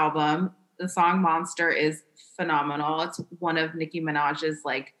great album. The song Monster is phenomenal. It's one of Nicki Minaj's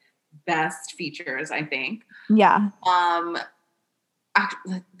like best features, I think. Yeah.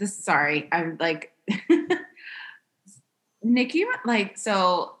 Sorry, I'm like Nicki, like,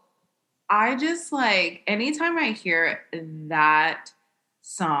 so I just like anytime I hear that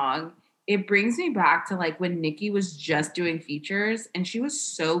song, it brings me back to like when Nicki was just doing features and she was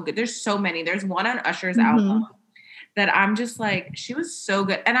so good. There's so many. There's one on Usher's album that I'm just like, she was so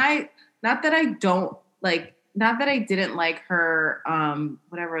good. And not that I didn't like her,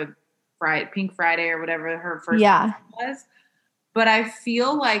 whatever, Pink Friday or whatever her first album was, but I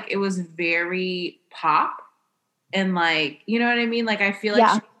feel like it was very pop and like, you know what I mean? Like, I feel like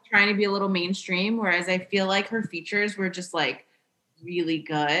she was trying to be a little mainstream, whereas I feel like her features were just like really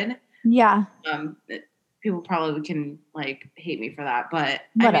good. Yeah. People probably can like hate me for that, but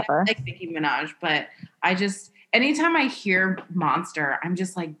whatever. I like Nicki Minaj, but I just, anytime I hear Monster, I'm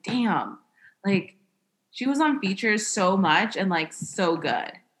just like, damn, like she was on features so much and like so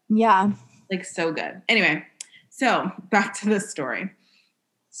good. Yeah. Like so good. Anyway, so back to the story.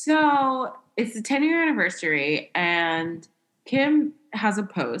 So it's the 10-year anniversary and Kim has a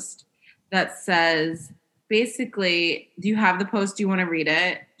post that says, basically, do you have the post? Do you want to read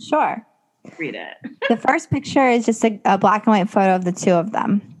it? Sure. Read it. The first picture is just a black and white photo of the two of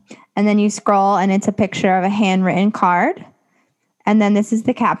them. And then you scroll and it's a picture of a handwritten card. And then this is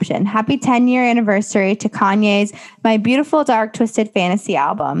the caption. Happy 10-year anniversary to Kanye's My Beautiful Dark Twisted Fantasy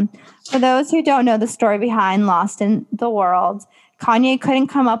album. For those who don't know the story behind Lost in the World, Kanye couldn't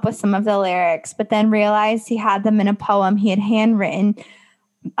come up with some of the lyrics, but then realized he had them in a poem he had handwritten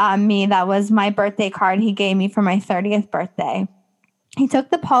me. That was my birthday card he gave me for my 30th birthday. He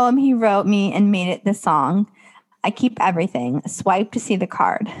took the poem he wrote me and made it the song. I keep everything. Swipe to see the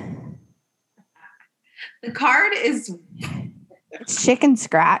card. The card is it's chicken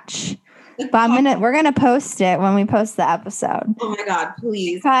scratch. But we're gonna post it when we post the episode. Oh my God,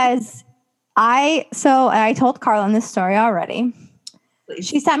 please. Because I told Carlin this story already. Please.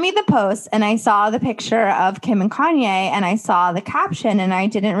 She sent me the post and I saw the picture of Kim and Kanye and I saw the caption and I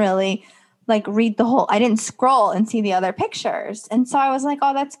didn't really like read I didn't scroll and see the other pictures. And so I was like,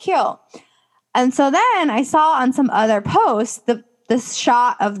 oh, that's cute. And so then I saw on some other posts this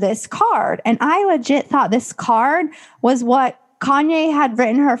shot of this card. And I legit thought this card was what Kanye had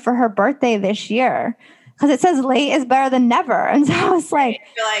written her for her birthday this year. Because it says late is better than never. And so I was like,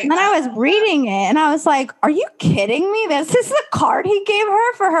 and then I was reading it and I was like, are you kidding me? This is the card he gave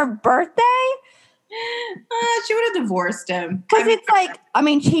her for her birthday? She would have divorced him. Because it's like,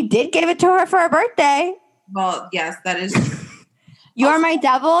 she did give it to her for her birthday. Well, yes, that is true. You're my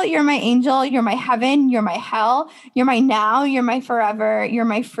devil. You're my angel. You're my heaven. You're my hell. You're my now. You're my forever. You're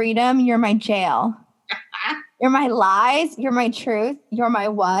my freedom. You're my jail. You're my lies. You're my truth. You're my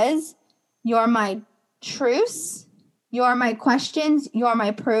was. You're my truce. You're my questions. You're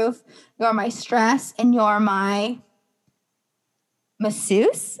my proof. You're my stress. And you're my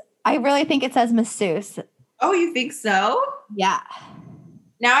masseuse. I really think it says masseuse. Oh, you think so? Yeah.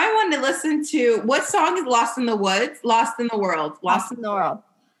 Now I want to listen to, what song is Lost in the Woods? Lost in the World. Lost in the World.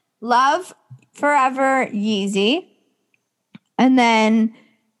 Love Forever Yeezy. And then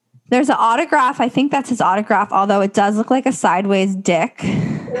there's an autograph. I think that's his autograph, although it does look like a sideways dick.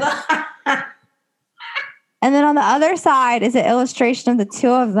 And then on the other side is an illustration of the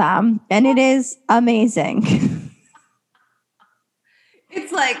two of them. And it is amazing.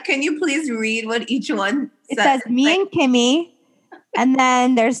 It's like, can you please read what each one says? It says me and Kimmy. And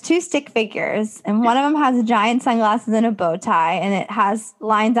then there's two stick figures. And one of them has a giant sunglasses and a bow tie. And it has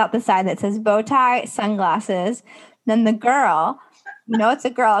lines out the side that says bow tie, sunglasses. Then the girl, it's a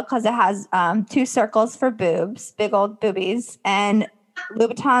girl because it has two circles for boobs, big old boobies. And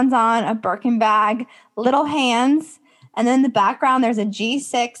Louboutins on, a Birkin bag, little hands. And then in the background, there's a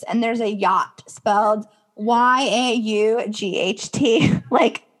G6 and there's a yacht spelled YAUGHT,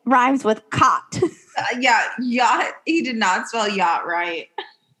 like rhymes with cot. Yeah, yacht. He did not spell yacht right.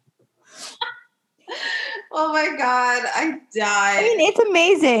 Oh my God, I died. I mean, it's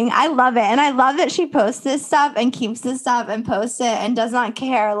amazing. I love it. And I love that she posts this stuff and keeps this stuff and posts it and does not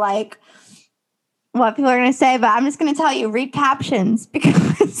care like what people are going to say. But I'm just going to tell you, read captions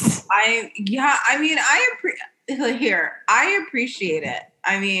because I mean, I appreciate it.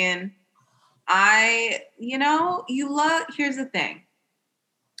 I mean, here's the thing.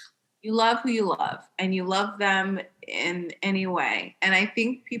 You love who you love and you love them in any way. And I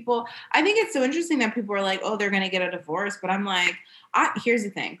think it's so interesting that people are like, oh, they're going to get a divorce. But I'm like, here's the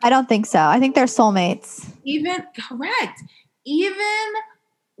thing. I don't think so. I think they're soulmates. Correct. Even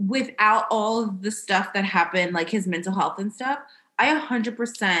without all of the stuff that happened, like his mental health and stuff, I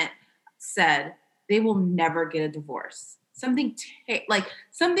 100% said they will never get a divorce. Something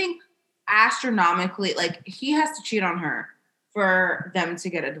astronomically, like he has to cheat on her for them to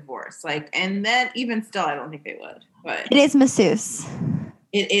get a divorce. Like, and then even still, I don't think they would. But it is masseuse.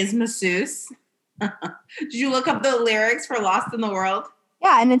 It is masseuse. Did you look up the lyrics for Lost in the World?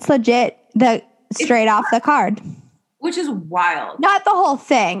 Yeah, and it's legit straight off the card. Which is wild. Not the whole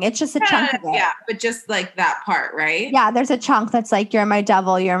thing. It's just a chunk of it. Yeah, but just like that part, right? Yeah, there's a chunk that's like, you're my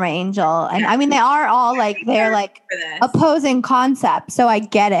devil, you're my angel. And I mean, they are all like, they're like opposing concepts. So I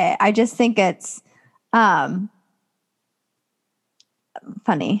get it. I just think it's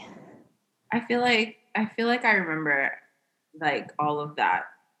funny. I feel like I remember like all of that.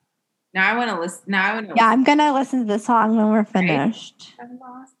 Now I want to listen. Yeah, I'm gonna listen to the song when we're finished. I'm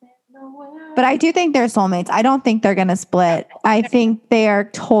lost in the world. But I do think they're soulmates. I don't think they're gonna split. I think they are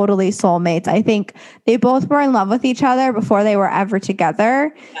totally soulmates. I think they both were in love with each other before they were ever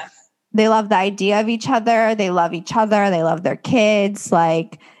together. Yes. They love the idea of each other. They love each other. They love their kids.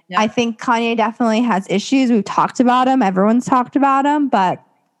 Like, yep. I think Kanye definitely has issues. We've talked about them. Everyone's talked about them, but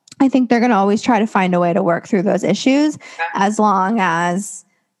I think they're gonna always try to find a way to work through those issues as long as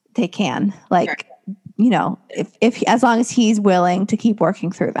they can, like, you know, if as long as he's willing to keep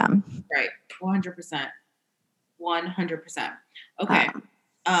working through them. Right. 100%. Okay.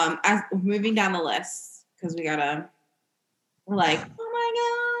 As moving down the list, because we're like,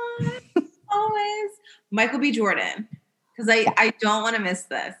 oh my God, always Michael B. Jordan. Because I don't want to miss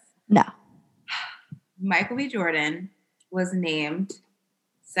this. No. Michael B. Jordan was named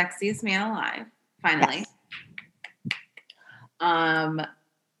Sexiest Man Alive, finally. Yes.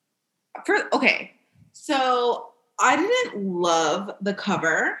 So I didn't love the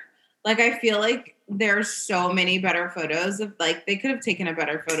cover. Like, I feel like there's so many better photos of, like, they could have taken a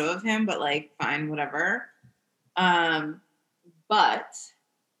better photo of him, but like, fine, whatever. But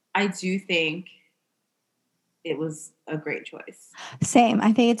I do think it was a great choice. Same.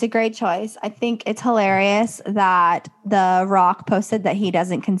 I think it's a great choice. I think it's hilarious that The Rock posted that he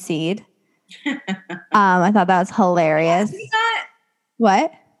doesn't concede. I thought that was hilarious.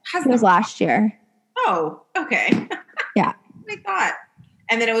 What? It was last year. Oh, okay. Yeah. I thought.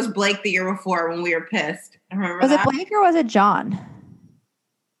 And then it was Blake the year before when we were pissed. Remember was that? Was it Blake or was it John?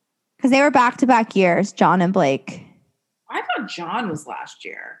 Because they were back-to-back years, John and Blake. I thought John was last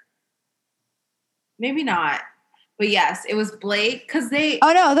year. Maybe not. But yes, it was Blake because they...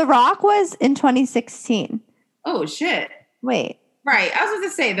 Oh, no. The Rock was in 2016. Oh, shit. Wait. Right. I was going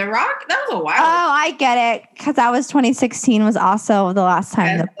to say, The Rock, that was a while. Oh, I get it. Because that was 2016 was also the last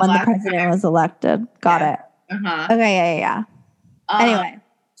time when the president was elected. Got it. Uh-huh. Okay, yeah. Anyway.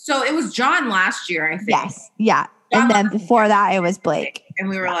 So it was John last year, I think. Yes. Yeah. John, and then before that, it was Blake. And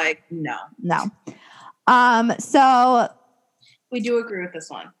we were like, no. So. We do agree with this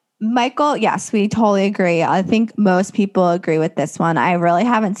one. Michael, yes, we totally agree. I think most people agree with this one. I really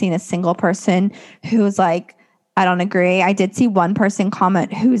haven't seen a single person who's like, I don't agree. I did see one person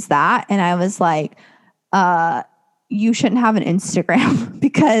comment, who's that? And I was like, you shouldn't have an Instagram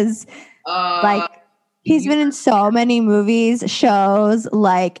because like he's been in so many movies, shows,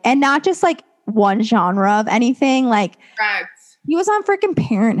 like, and not just like one genre of anything. Like he was on freaking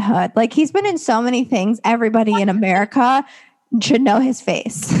Parenthood. Like he's been in so many things. Everybody in America should know his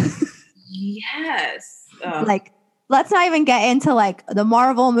face. Yes. Like, let's not even get into like the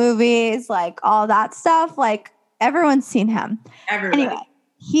Marvel movies, like all that stuff. Like everyone's seen him. Everybody. Anyway,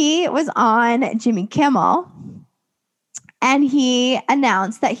 he was on Jimmy Kimmel and he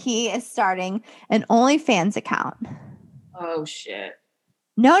announced that he is starting an OnlyFans account. Oh shit.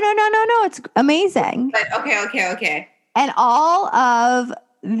 No. It's amazing. But okay. And all of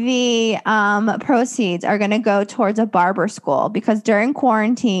the proceeds are going to go towards a barber school because during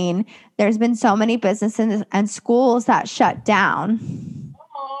quarantine, there's been so many businesses and schools that shut down.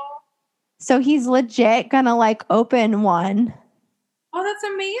 Aww. So he's legit going to like open one. Oh, that's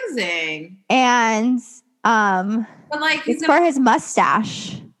amazing. And but like it's for his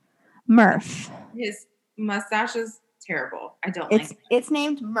mustache, Murph. His mustache is terrible. I don't like it. It's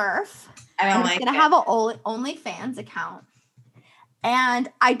named Murph. I don't and like he's gonna it. have an OnlyFans account. And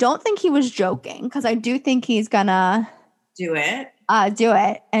I don't think he was joking because I do think he's gonna Do it. do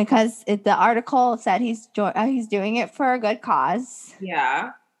it. And because the article said he's doing it for a good cause.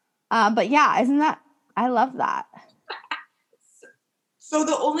 Yeah. But yeah, isn't that? I love that. So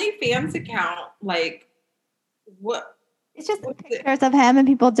the OnlyFans account, like, what? It's just pictures of him and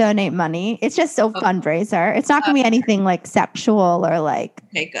people donate money. It's just a fundraiser. It's not gonna be anything like sexual or like.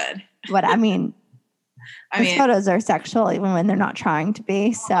 Okay, good. What I mean. His photos are sexual even when they're not trying to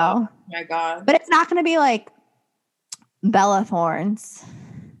be. So. Oh my God. But it's not gonna be like Bella Thorne's.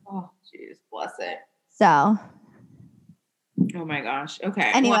 Oh, jeez, bless it. So. Oh my gosh.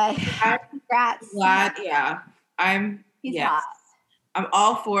 Okay. Anyway, congrats. Glad, yeah. He's hot. I'm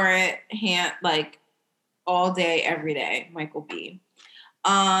all for it. Like all day, every day. Michael B.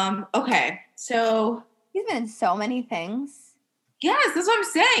 Okay. So he's been in so many things. Yes, that's what I'm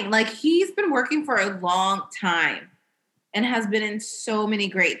saying. Like he's been working for a long time and has been in so many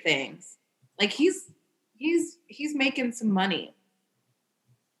great things. Like he's making some money.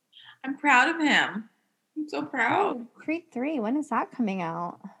 I'm proud of him. I'm so proud. Oh, Creed 3, when is that coming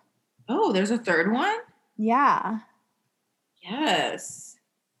out? Oh, there's a third one? Yeah. Yes.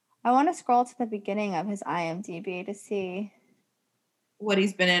 I want to scroll to the beginning of his IMDb to see what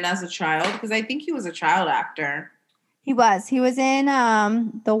he's been in as a child, because I think he was a child actor. He was. He was in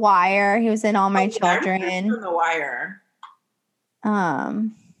The Wire. He was in All My Children. The Wire.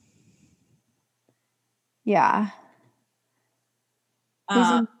 Yeah.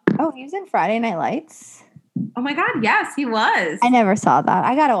 He was in Friday Night Lights. Oh my God, yes, he was. I never saw that.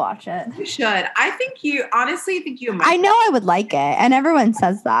 I gotta watch it. You should. I honestly think you might. I know I would like it, and everyone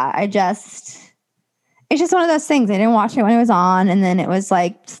says that. It's just one of those things. I didn't watch it when it was on, and then it was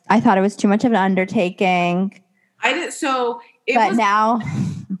like I thought it was too much of an undertaking. I did now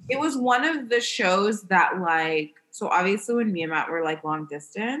it was one of the shows that so obviously when me and Matt were like long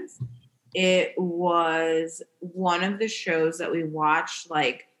distance, it was one of the shows that we watched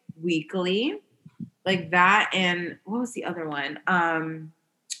like weekly. Like that, and what was the other one?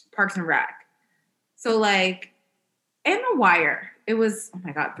 Parks and Rec. So like, and The Wire. It was, oh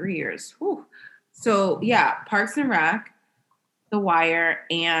my God, 3 years. Whew. So yeah, Parks and Rec, The Wire,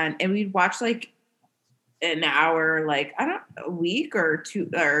 and we'd watch like an hour, like a week or two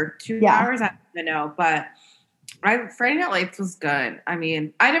hours. I don't even know, but Friday Night Lights was good. I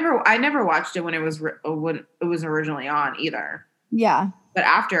mean, I never watched it when it was originally on either. Yeah. But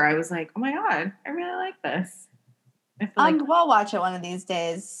after I was like, oh my God, I really like this. I feel like we'll watch it one of these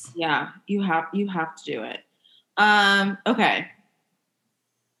days. Yeah, you have to do it. Okay.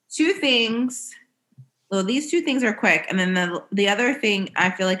 2 things. Well, these 2 things are quick. And then the other thing I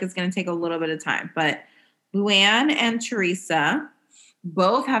feel like is going to take a little bit of time. But Luann and Teresa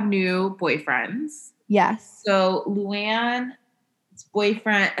both have new boyfriends. Yes. So Luann's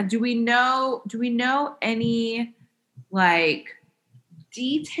boyfriend, do we know any like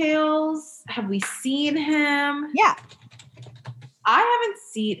details? Have we seen him? Yeah. I haven't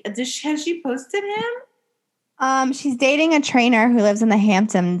seen. Has she posted him? She's dating a trainer who lives in the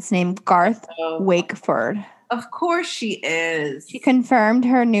Hamptons named Garth Wakeford. Of course she is. She confirmed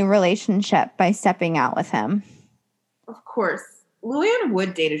her new relationship by stepping out with him. Of course. Luann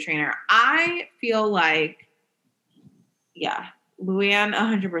would date a trainer. I feel like, yeah, Luann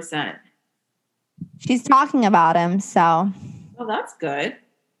 100%. She's talking about him, so. Well, that's good.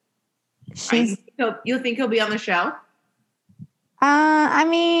 You think he'll be on the show? I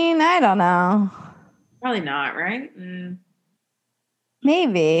mean, I don't know. Probably not, right?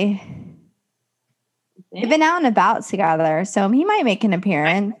 Maybe. They've been out and about together, so he might make an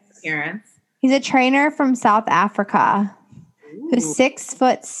appearance. He's a trainer from South Africa. Ooh. Who's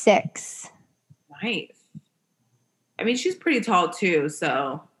 6'6". Nice. I mean, she's pretty tall too,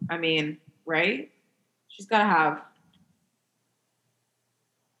 so I mean, right? She's gotta have.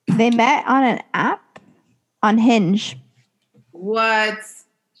 They met on an app on Hinge. What?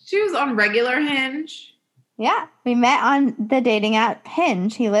 She was on regular Hinge? Yeah. We met on the dating app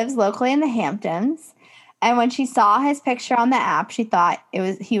Hinge. He lives locally in the Hamptons. And when she saw his picture on the app, she thought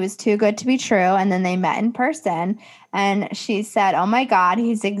he was too good to be true. And then they met in person. And she said, oh my God,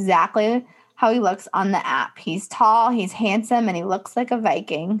 he's exactly how he looks on the app. He's tall, he's handsome, and he looks like a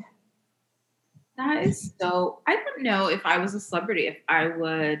Viking. That is so. I don't know if I was a celebrity, if I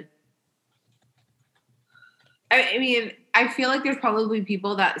would. I mean, I feel like there's probably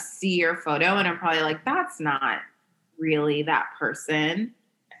people that see your photo and are probably like, that's not really that person.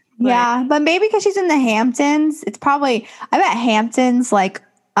 But, yeah, but maybe because she's in the Hamptons, it's probably, I bet Hamptons, like,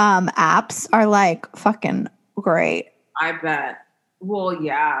 apps are like fucking great. I bet. Well,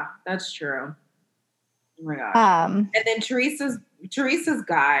 yeah, that's true. Oh my gosh. And then Teresa's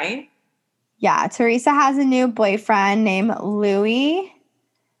guy. Yeah, Teresa has a new boyfriend named Louis.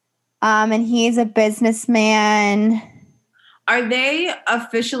 And he's a businessman. Are they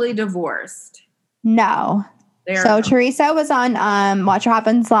officially divorced? No. So Teresa was on Watch What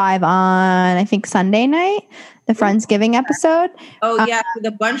Happens Live on, I think, Sunday night, the Friendsgiving episode. Oh, yeah, with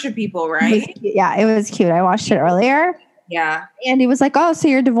a bunch of people, right? It was cute. I watched it earlier. Yeah. And he was like, oh, so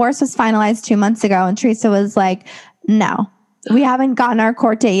your divorce was finalized 2 months ago. And Teresa was like, no. We haven't gotten our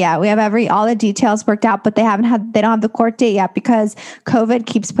court date yet. We have all the details worked out, but they don't have the court date yet because COVID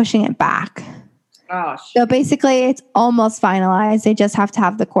keeps pushing it back. Oh, so basically it's almost finalized. They just have to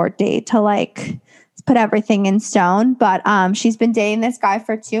have the court date to like put everything in stone. But she's been dating this guy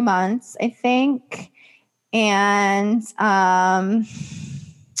for 2 months, I think. And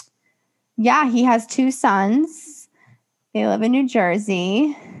he has 2 sons. They live in New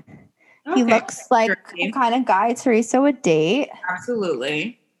Jersey. Okay. He looks like the kind of guy Teresa would date.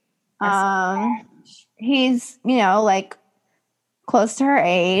 Absolutely. He's, like close to her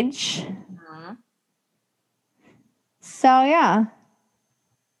age. Mm-hmm. So, yeah.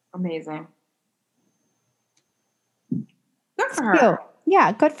 Amazing. Good for her. Cute.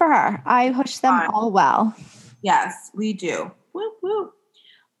 Yeah, good for her. I wish them all well. Yes, we do. Woo, woo.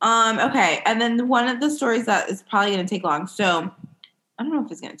 Okay, and then one of the stories that is probably going to take long. So, I don't know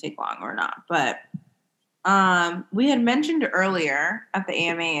if it's going to take long or not, but we had mentioned earlier at the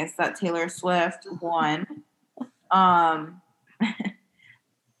AMAs that Taylor Swift won.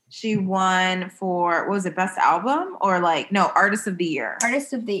 She won for, what was it, Best Album? Or Artist of the Year.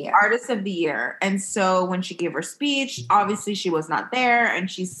 Artist of the Year. Artist of the Year. And so when she gave her speech, obviously she was not there.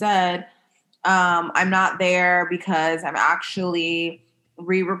 And she said, I'm not there because I'm actually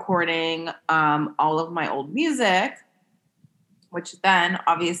re-recording all of my old music. Which then,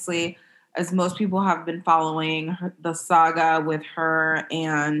 obviously, as most people have been following the saga with her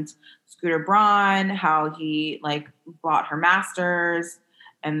and Scooter Braun, how he bought her masters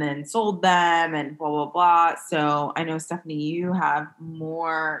and then sold them and blah, blah, blah. So I know, Stephanie, you have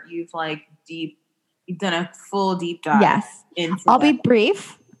more, you've done a full deep dive. Yes. I'll be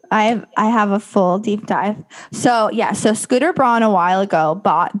brief. I have a full deep dive. So Scooter Braun a while ago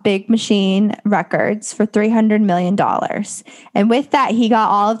bought Big Machine Records for $300 million. And with that, he got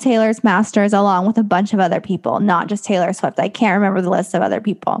all of Taylor's masters along with a bunch of other people, not just Taylor Swift. I can't remember the list of other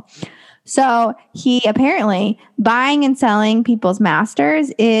people. So he apparently buying and selling people's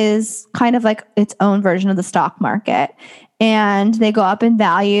masters is kind of like its own version of the stock market. And they go up in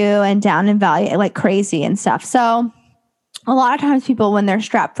value and down in value like crazy and stuff. So a lot of times people, when they're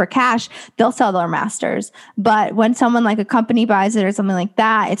strapped for cash, they'll sell their masters. But when someone like a company buys it or something like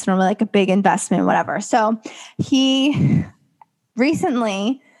that, it's normally like a big investment, whatever. So he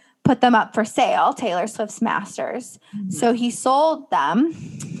recently put them up for sale, Taylor Swift's masters. Mm-hmm. So he sold them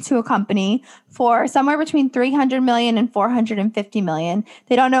to a company for somewhere between $300 million and $450 million.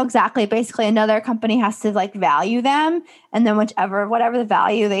 They don't know exactly. Basically, another company has to value them. And then whatever the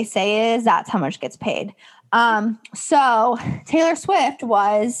value they say is, that's how much gets paid. So Taylor Swift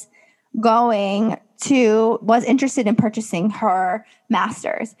was interested in purchasing her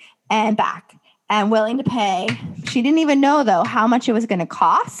masters and back and willing to pay. She didn't even know though how much it was going to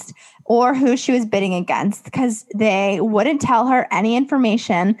cost or who she was bidding against because they wouldn't tell her any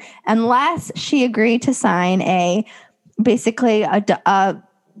information unless she agreed to sign a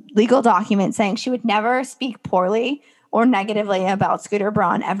legal document saying she would never speak poorly or negatively about Scooter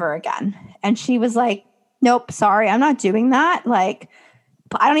Braun ever again. And she was like, nope, sorry, I'm not doing that.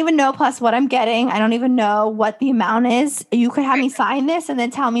 I don't even know plus what I'm getting. I don't even know what the amount is. You could have me sign this and then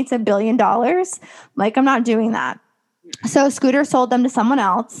tell me it's $1 billion. I'm not doing that. So Scooter sold them to someone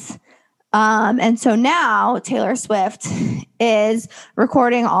else. And so now Taylor Swift is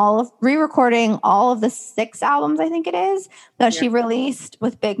re-recording all of the 6 albums, I think it is, that she released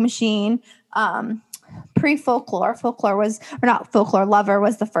with Big Machine. Pre-Folklore. Lover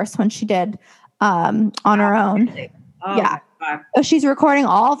was the first one she did. On her own. Oh, yeah. So she's recording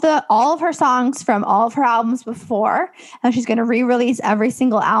all of her songs from all of her albums before, and she's going to re-release every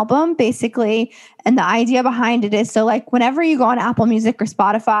single album basically. And the idea behind it is so whenever you go on Apple Music or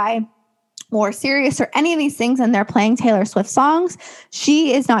Spotify or Sirius or any of these things and they're playing Taylor Swift songs,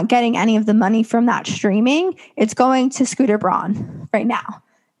 she is not getting any of the money from that streaming. It's going to Scooter Braun right now.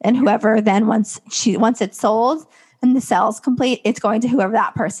 And whoever then once it's sold and the sale's complete, it's going to whoever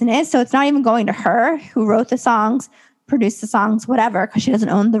that person is. So it's not even going to her who wrote the songs, produce the songs, whatever, because she doesn't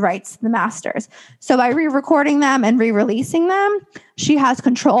own the rights to the masters. So by re-recording them and re-releasing them, she has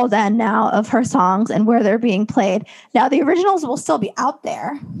control then now of her songs and where they're being played. Now the originals will still be out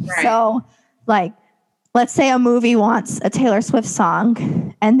there. Right. So like, let's say a movie wants a Taylor Swift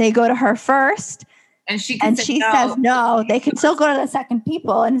song and they go to her first and she says no, they can still go to the second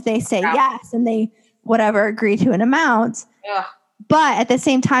people. And if they say yes and they whatever agree to an amount, but at the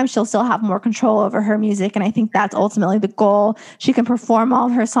same time, she'll still have more control over her music. And I think that's ultimately the goal. She can perform all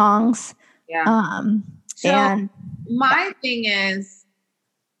of her songs. Yeah. So my thing is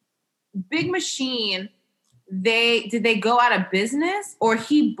Big Machine, did they go out of business or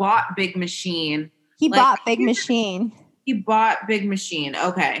he bought Big Machine? He bought Big Machine. He bought Big Machine.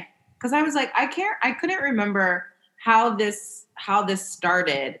 Okay. Cause I was like, I couldn't remember how this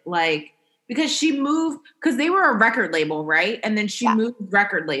started. Like, because she moved, because they were a record label, right? And then she moved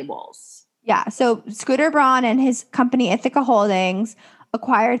record labels. Yeah. So Scooter Braun and his company Ithaca Holdings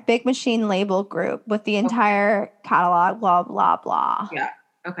acquired Big Machine Label Group with the entire catalog, blah, blah, blah. Yeah.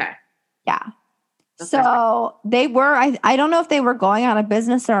 Okay. Yeah. Okay. So they were, I don't know if they were going out of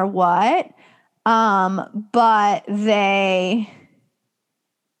business or what, but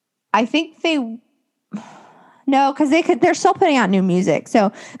no, because they're still putting out new music.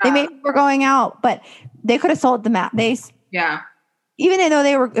 So they maybe were going out, but they could have sold even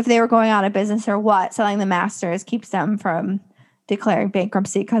though if they were going out of business or what, selling the masters keeps them from declaring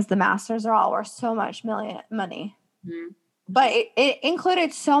bankruptcy because the masters are all worth so much money. Mm-hmm. But it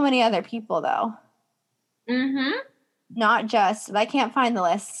included so many other people though. Mm-hmm. Not just, I can't find the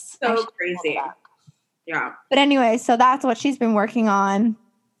list. So crazy. Yeah. But anyway, so that's what she's been working on.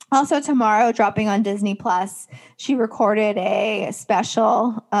 Also tomorrow, dropping on Disney Plus, she recorded a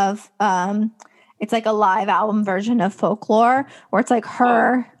special of, it's like a live album version of Folklore, where it's like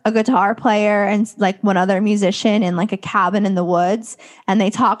her, a guitar player, and like one other musician in like a cabin in the woods, and they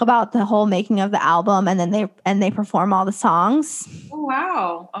talk about the whole making of the album, and then they perform all the songs. Oh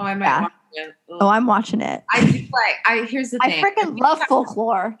wow! Oh, I might watch it. Oh, I'm watching it. Here's the thing. I freaking love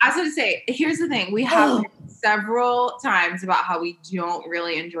Folklore. I was going to say, here's the thing. We have several times about how we don't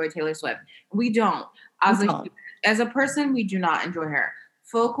really enjoy Taylor Swift. We don't. As a person, we do not enjoy her.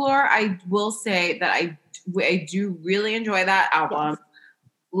 Folklore, I will say that I do really enjoy that album. Yes.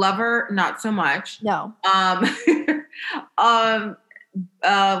 Lover, not so much. No.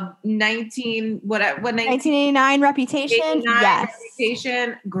 1989 Reputation. Yes.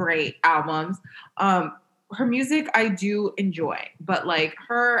 Reputation, great albums. Her music I do enjoy, but like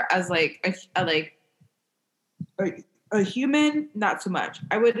her as like a human, not so much.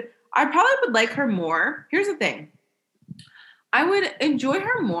 I probably would like her more. Here's the thing. I would enjoy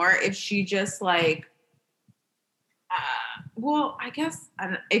her more if she just like, I guess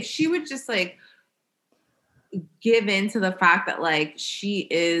if she would just like give in to the fact that like she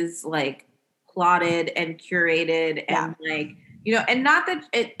is like plotted and curated and like, you know, and not that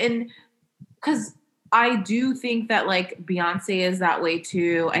and because I do think that like Beyonce is that way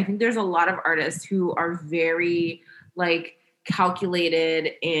too. I think there's a lot of artists who are very like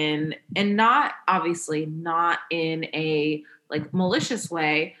calculated and not obviously not in a like malicious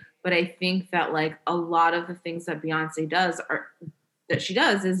way, but I think that like a lot of the things that Beyonce does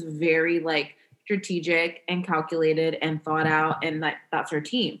is very like strategic and calculated and thought out, and that's her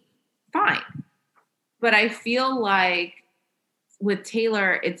team. Fine. But I feel like with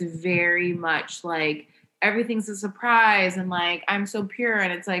Taylor, it's very much like everything's a surprise and like I'm so pure,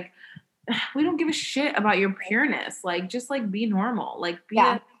 and it's like we don't give a shit about your pureness. Like just like be normal. Like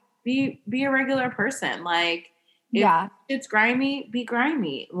be a regular person. Like if it's grimy, be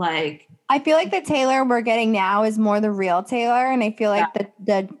grimy. Like I feel like the Taylor we're getting now is more the real Taylor, and I feel like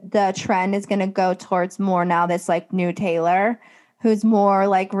the trend is going to go towards more now this like new Taylor who's more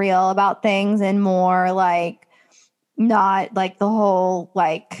like real about things and more like not like the whole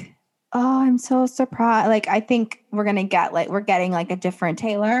like, oh, I'm so surprised. Like I think we're getting like a different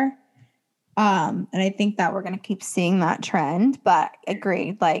Taylor. And I think that we're going to keep seeing that trend, but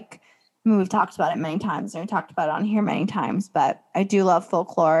agreed. Like, I mean, we've talked about it many times and we talked about it on here many times, but I do love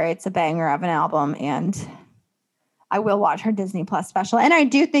Folklore. It's a banger of an album, and I will watch her Disney Plus special. And I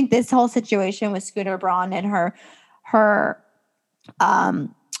do think this whole situation with Scooter Braun and her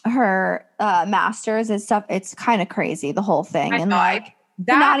masters and stuff, it's kind of crazy, the whole thing. And like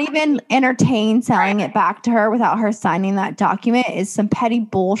not even entertain selling it back to her without her signing that document is some petty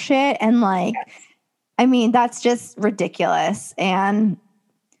bullshit. And like, I mean, that's just ridiculous. And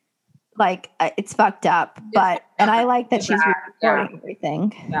like, it's fucked up, and I like that she's recording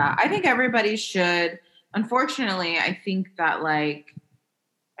everything. Yeah. I think everybody should. Unfortunately, I think that like,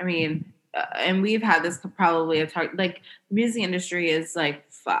 I mean, and we've had this probably a talk, like music industry is like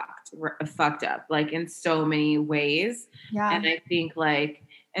fucked up, like in so many ways. Yeah. And I think like,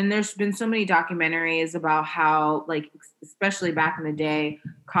 and there's been so many documentaries about how like, especially back in the day,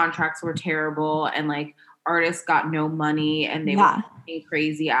 contracts were terrible and like artists got no money and they were working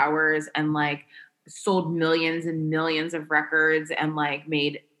crazy hours and like sold millions and millions of records and like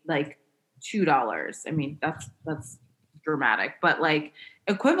made like $2. I mean, that's dramatic, but like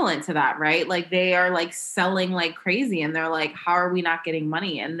equivalent to that, right? Like they are like selling like crazy and they're like, how are we not getting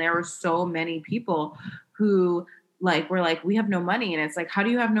money? And there were so many people who like were like, we have no money. And it's like, how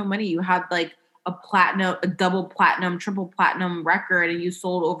do you have no money? You had like a double platinum, triple platinum record, and you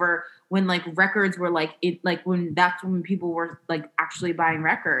sold over when like records were like it, like when that's when people were like actually buying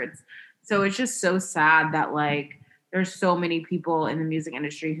records. So it's just so sad that like there's so many people in the music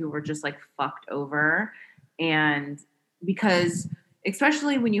industry who were just like fucked over. And because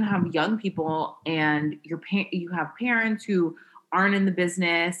especially when you have young people and you have parents who aren't in the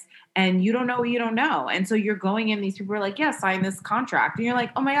business and you don't know what you don't know. And so you're going in, these people are like, yeah, sign this contract. And you're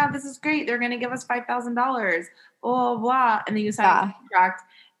like, oh my God, this is great. They're going to give us $5,000, blah, blah, blah. And then you sign the contract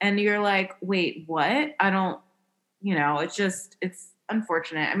and you're like, wait, what? I don't, it's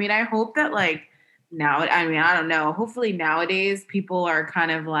unfortunate. I mean, I hope that like I don't know. Hopefully nowadays people are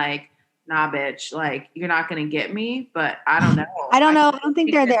kind of like, nah, bitch, like you're not going to get me, but I don't know. I don't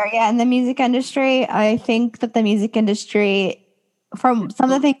think they're there yet in the music industry. I think that the music industry, from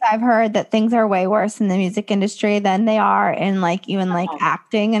some of the things I've heard, that things are way worse in the music industry than they are in like even like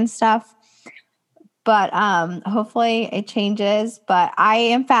acting and stuff. But hopefully it changes. But I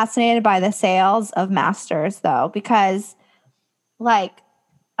am fascinated by the sales of masters though, because like,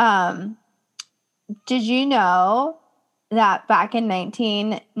 did you know that back in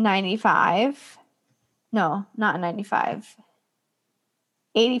 1995, no, not in 95,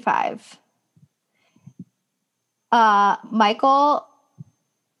 85, Michael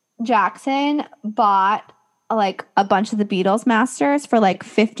Jackson bought like a bunch of the Beatles masters for like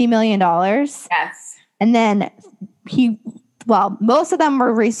 $50 million. Yes. And then most of them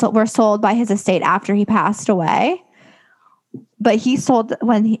were sold by his estate after he passed away. But he sold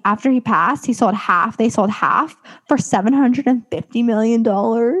after he passed, he sold half. They sold half for $750 million.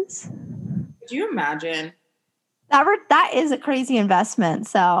 Could you imagine? That is a crazy investment.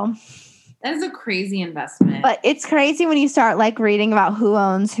 So that is a crazy investment. But it's crazy when you start like reading about who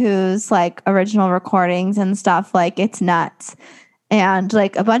owns whose like original recordings and stuff. Like it's nuts. And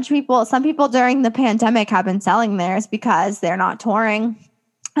like a bunch of people, some people during the pandemic have been selling theirs because they're not touring.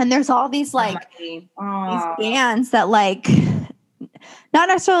 And there's all these like these bands that like not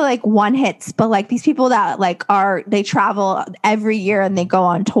necessarily like one hits, but like these people that like they travel every year and they go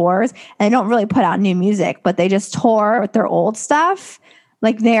on tours and they don't really put out new music, but they just tour with their old stuff.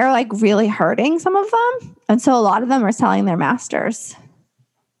 Like they're like really hurting, some of them. And so a lot of them are selling their masters.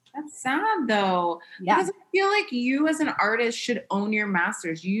 That's sad though. Yeah. Because I feel like you as an artist should own your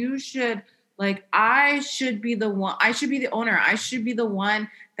masters. You should like, I should be the one, I should be the owner. I should be the one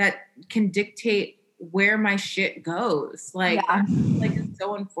that can dictate where my shit goes. Like, like it's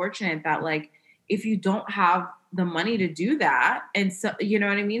so unfortunate that like, if you don't have the money to do that, and so, you know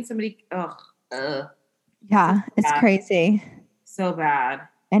what I mean? Somebody, yeah, it's crazy. So bad.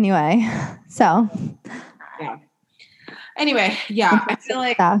 Anyway, so. Yeah. Anyway, yeah, I feel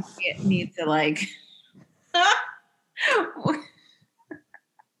like it needs to like,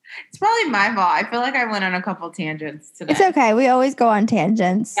 it's probably my fault. I feel like I went on a couple tangents today. It's okay. We always go on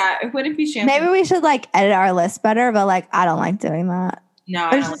tangents. Yeah, it wouldn't be shameful. Maybe we should like edit our list better, but like I don't like doing that. No,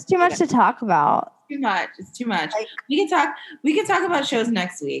 there's just too much to talk about. Too much. It's too much. Like, we can talk about shows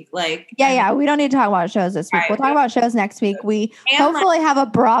next week. Like yeah. We don't need to talk about shows this week. We'll talk about shows next week. We hopefully have a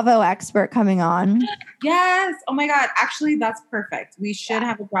Bravo expert coming on. Yes. Oh my God. Actually, that's perfect. We should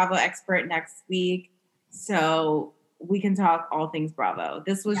have a Bravo expert next week, so we can talk all things Bravo.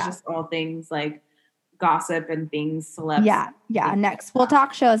 This was just all things like gossip and things celebs. Yeah. Next, we'll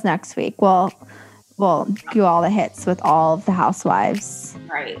talk shows next week. We'll do all the hits with all of the housewives.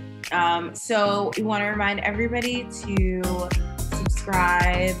 Right. So we want to remind everybody to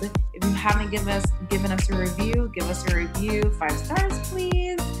subscribe. If you haven't given us a review, give us a review, 5 stars,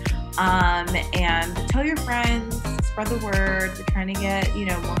 please. And tell your friends, spread the word. We're trying to get,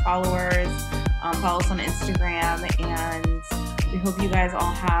 more followers. Follow us on Instagram, and we hope you guys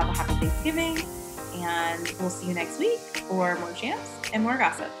all have a happy Thanksgiving, and we'll see you next week for more champs and more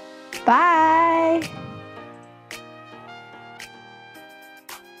gossip. Bye.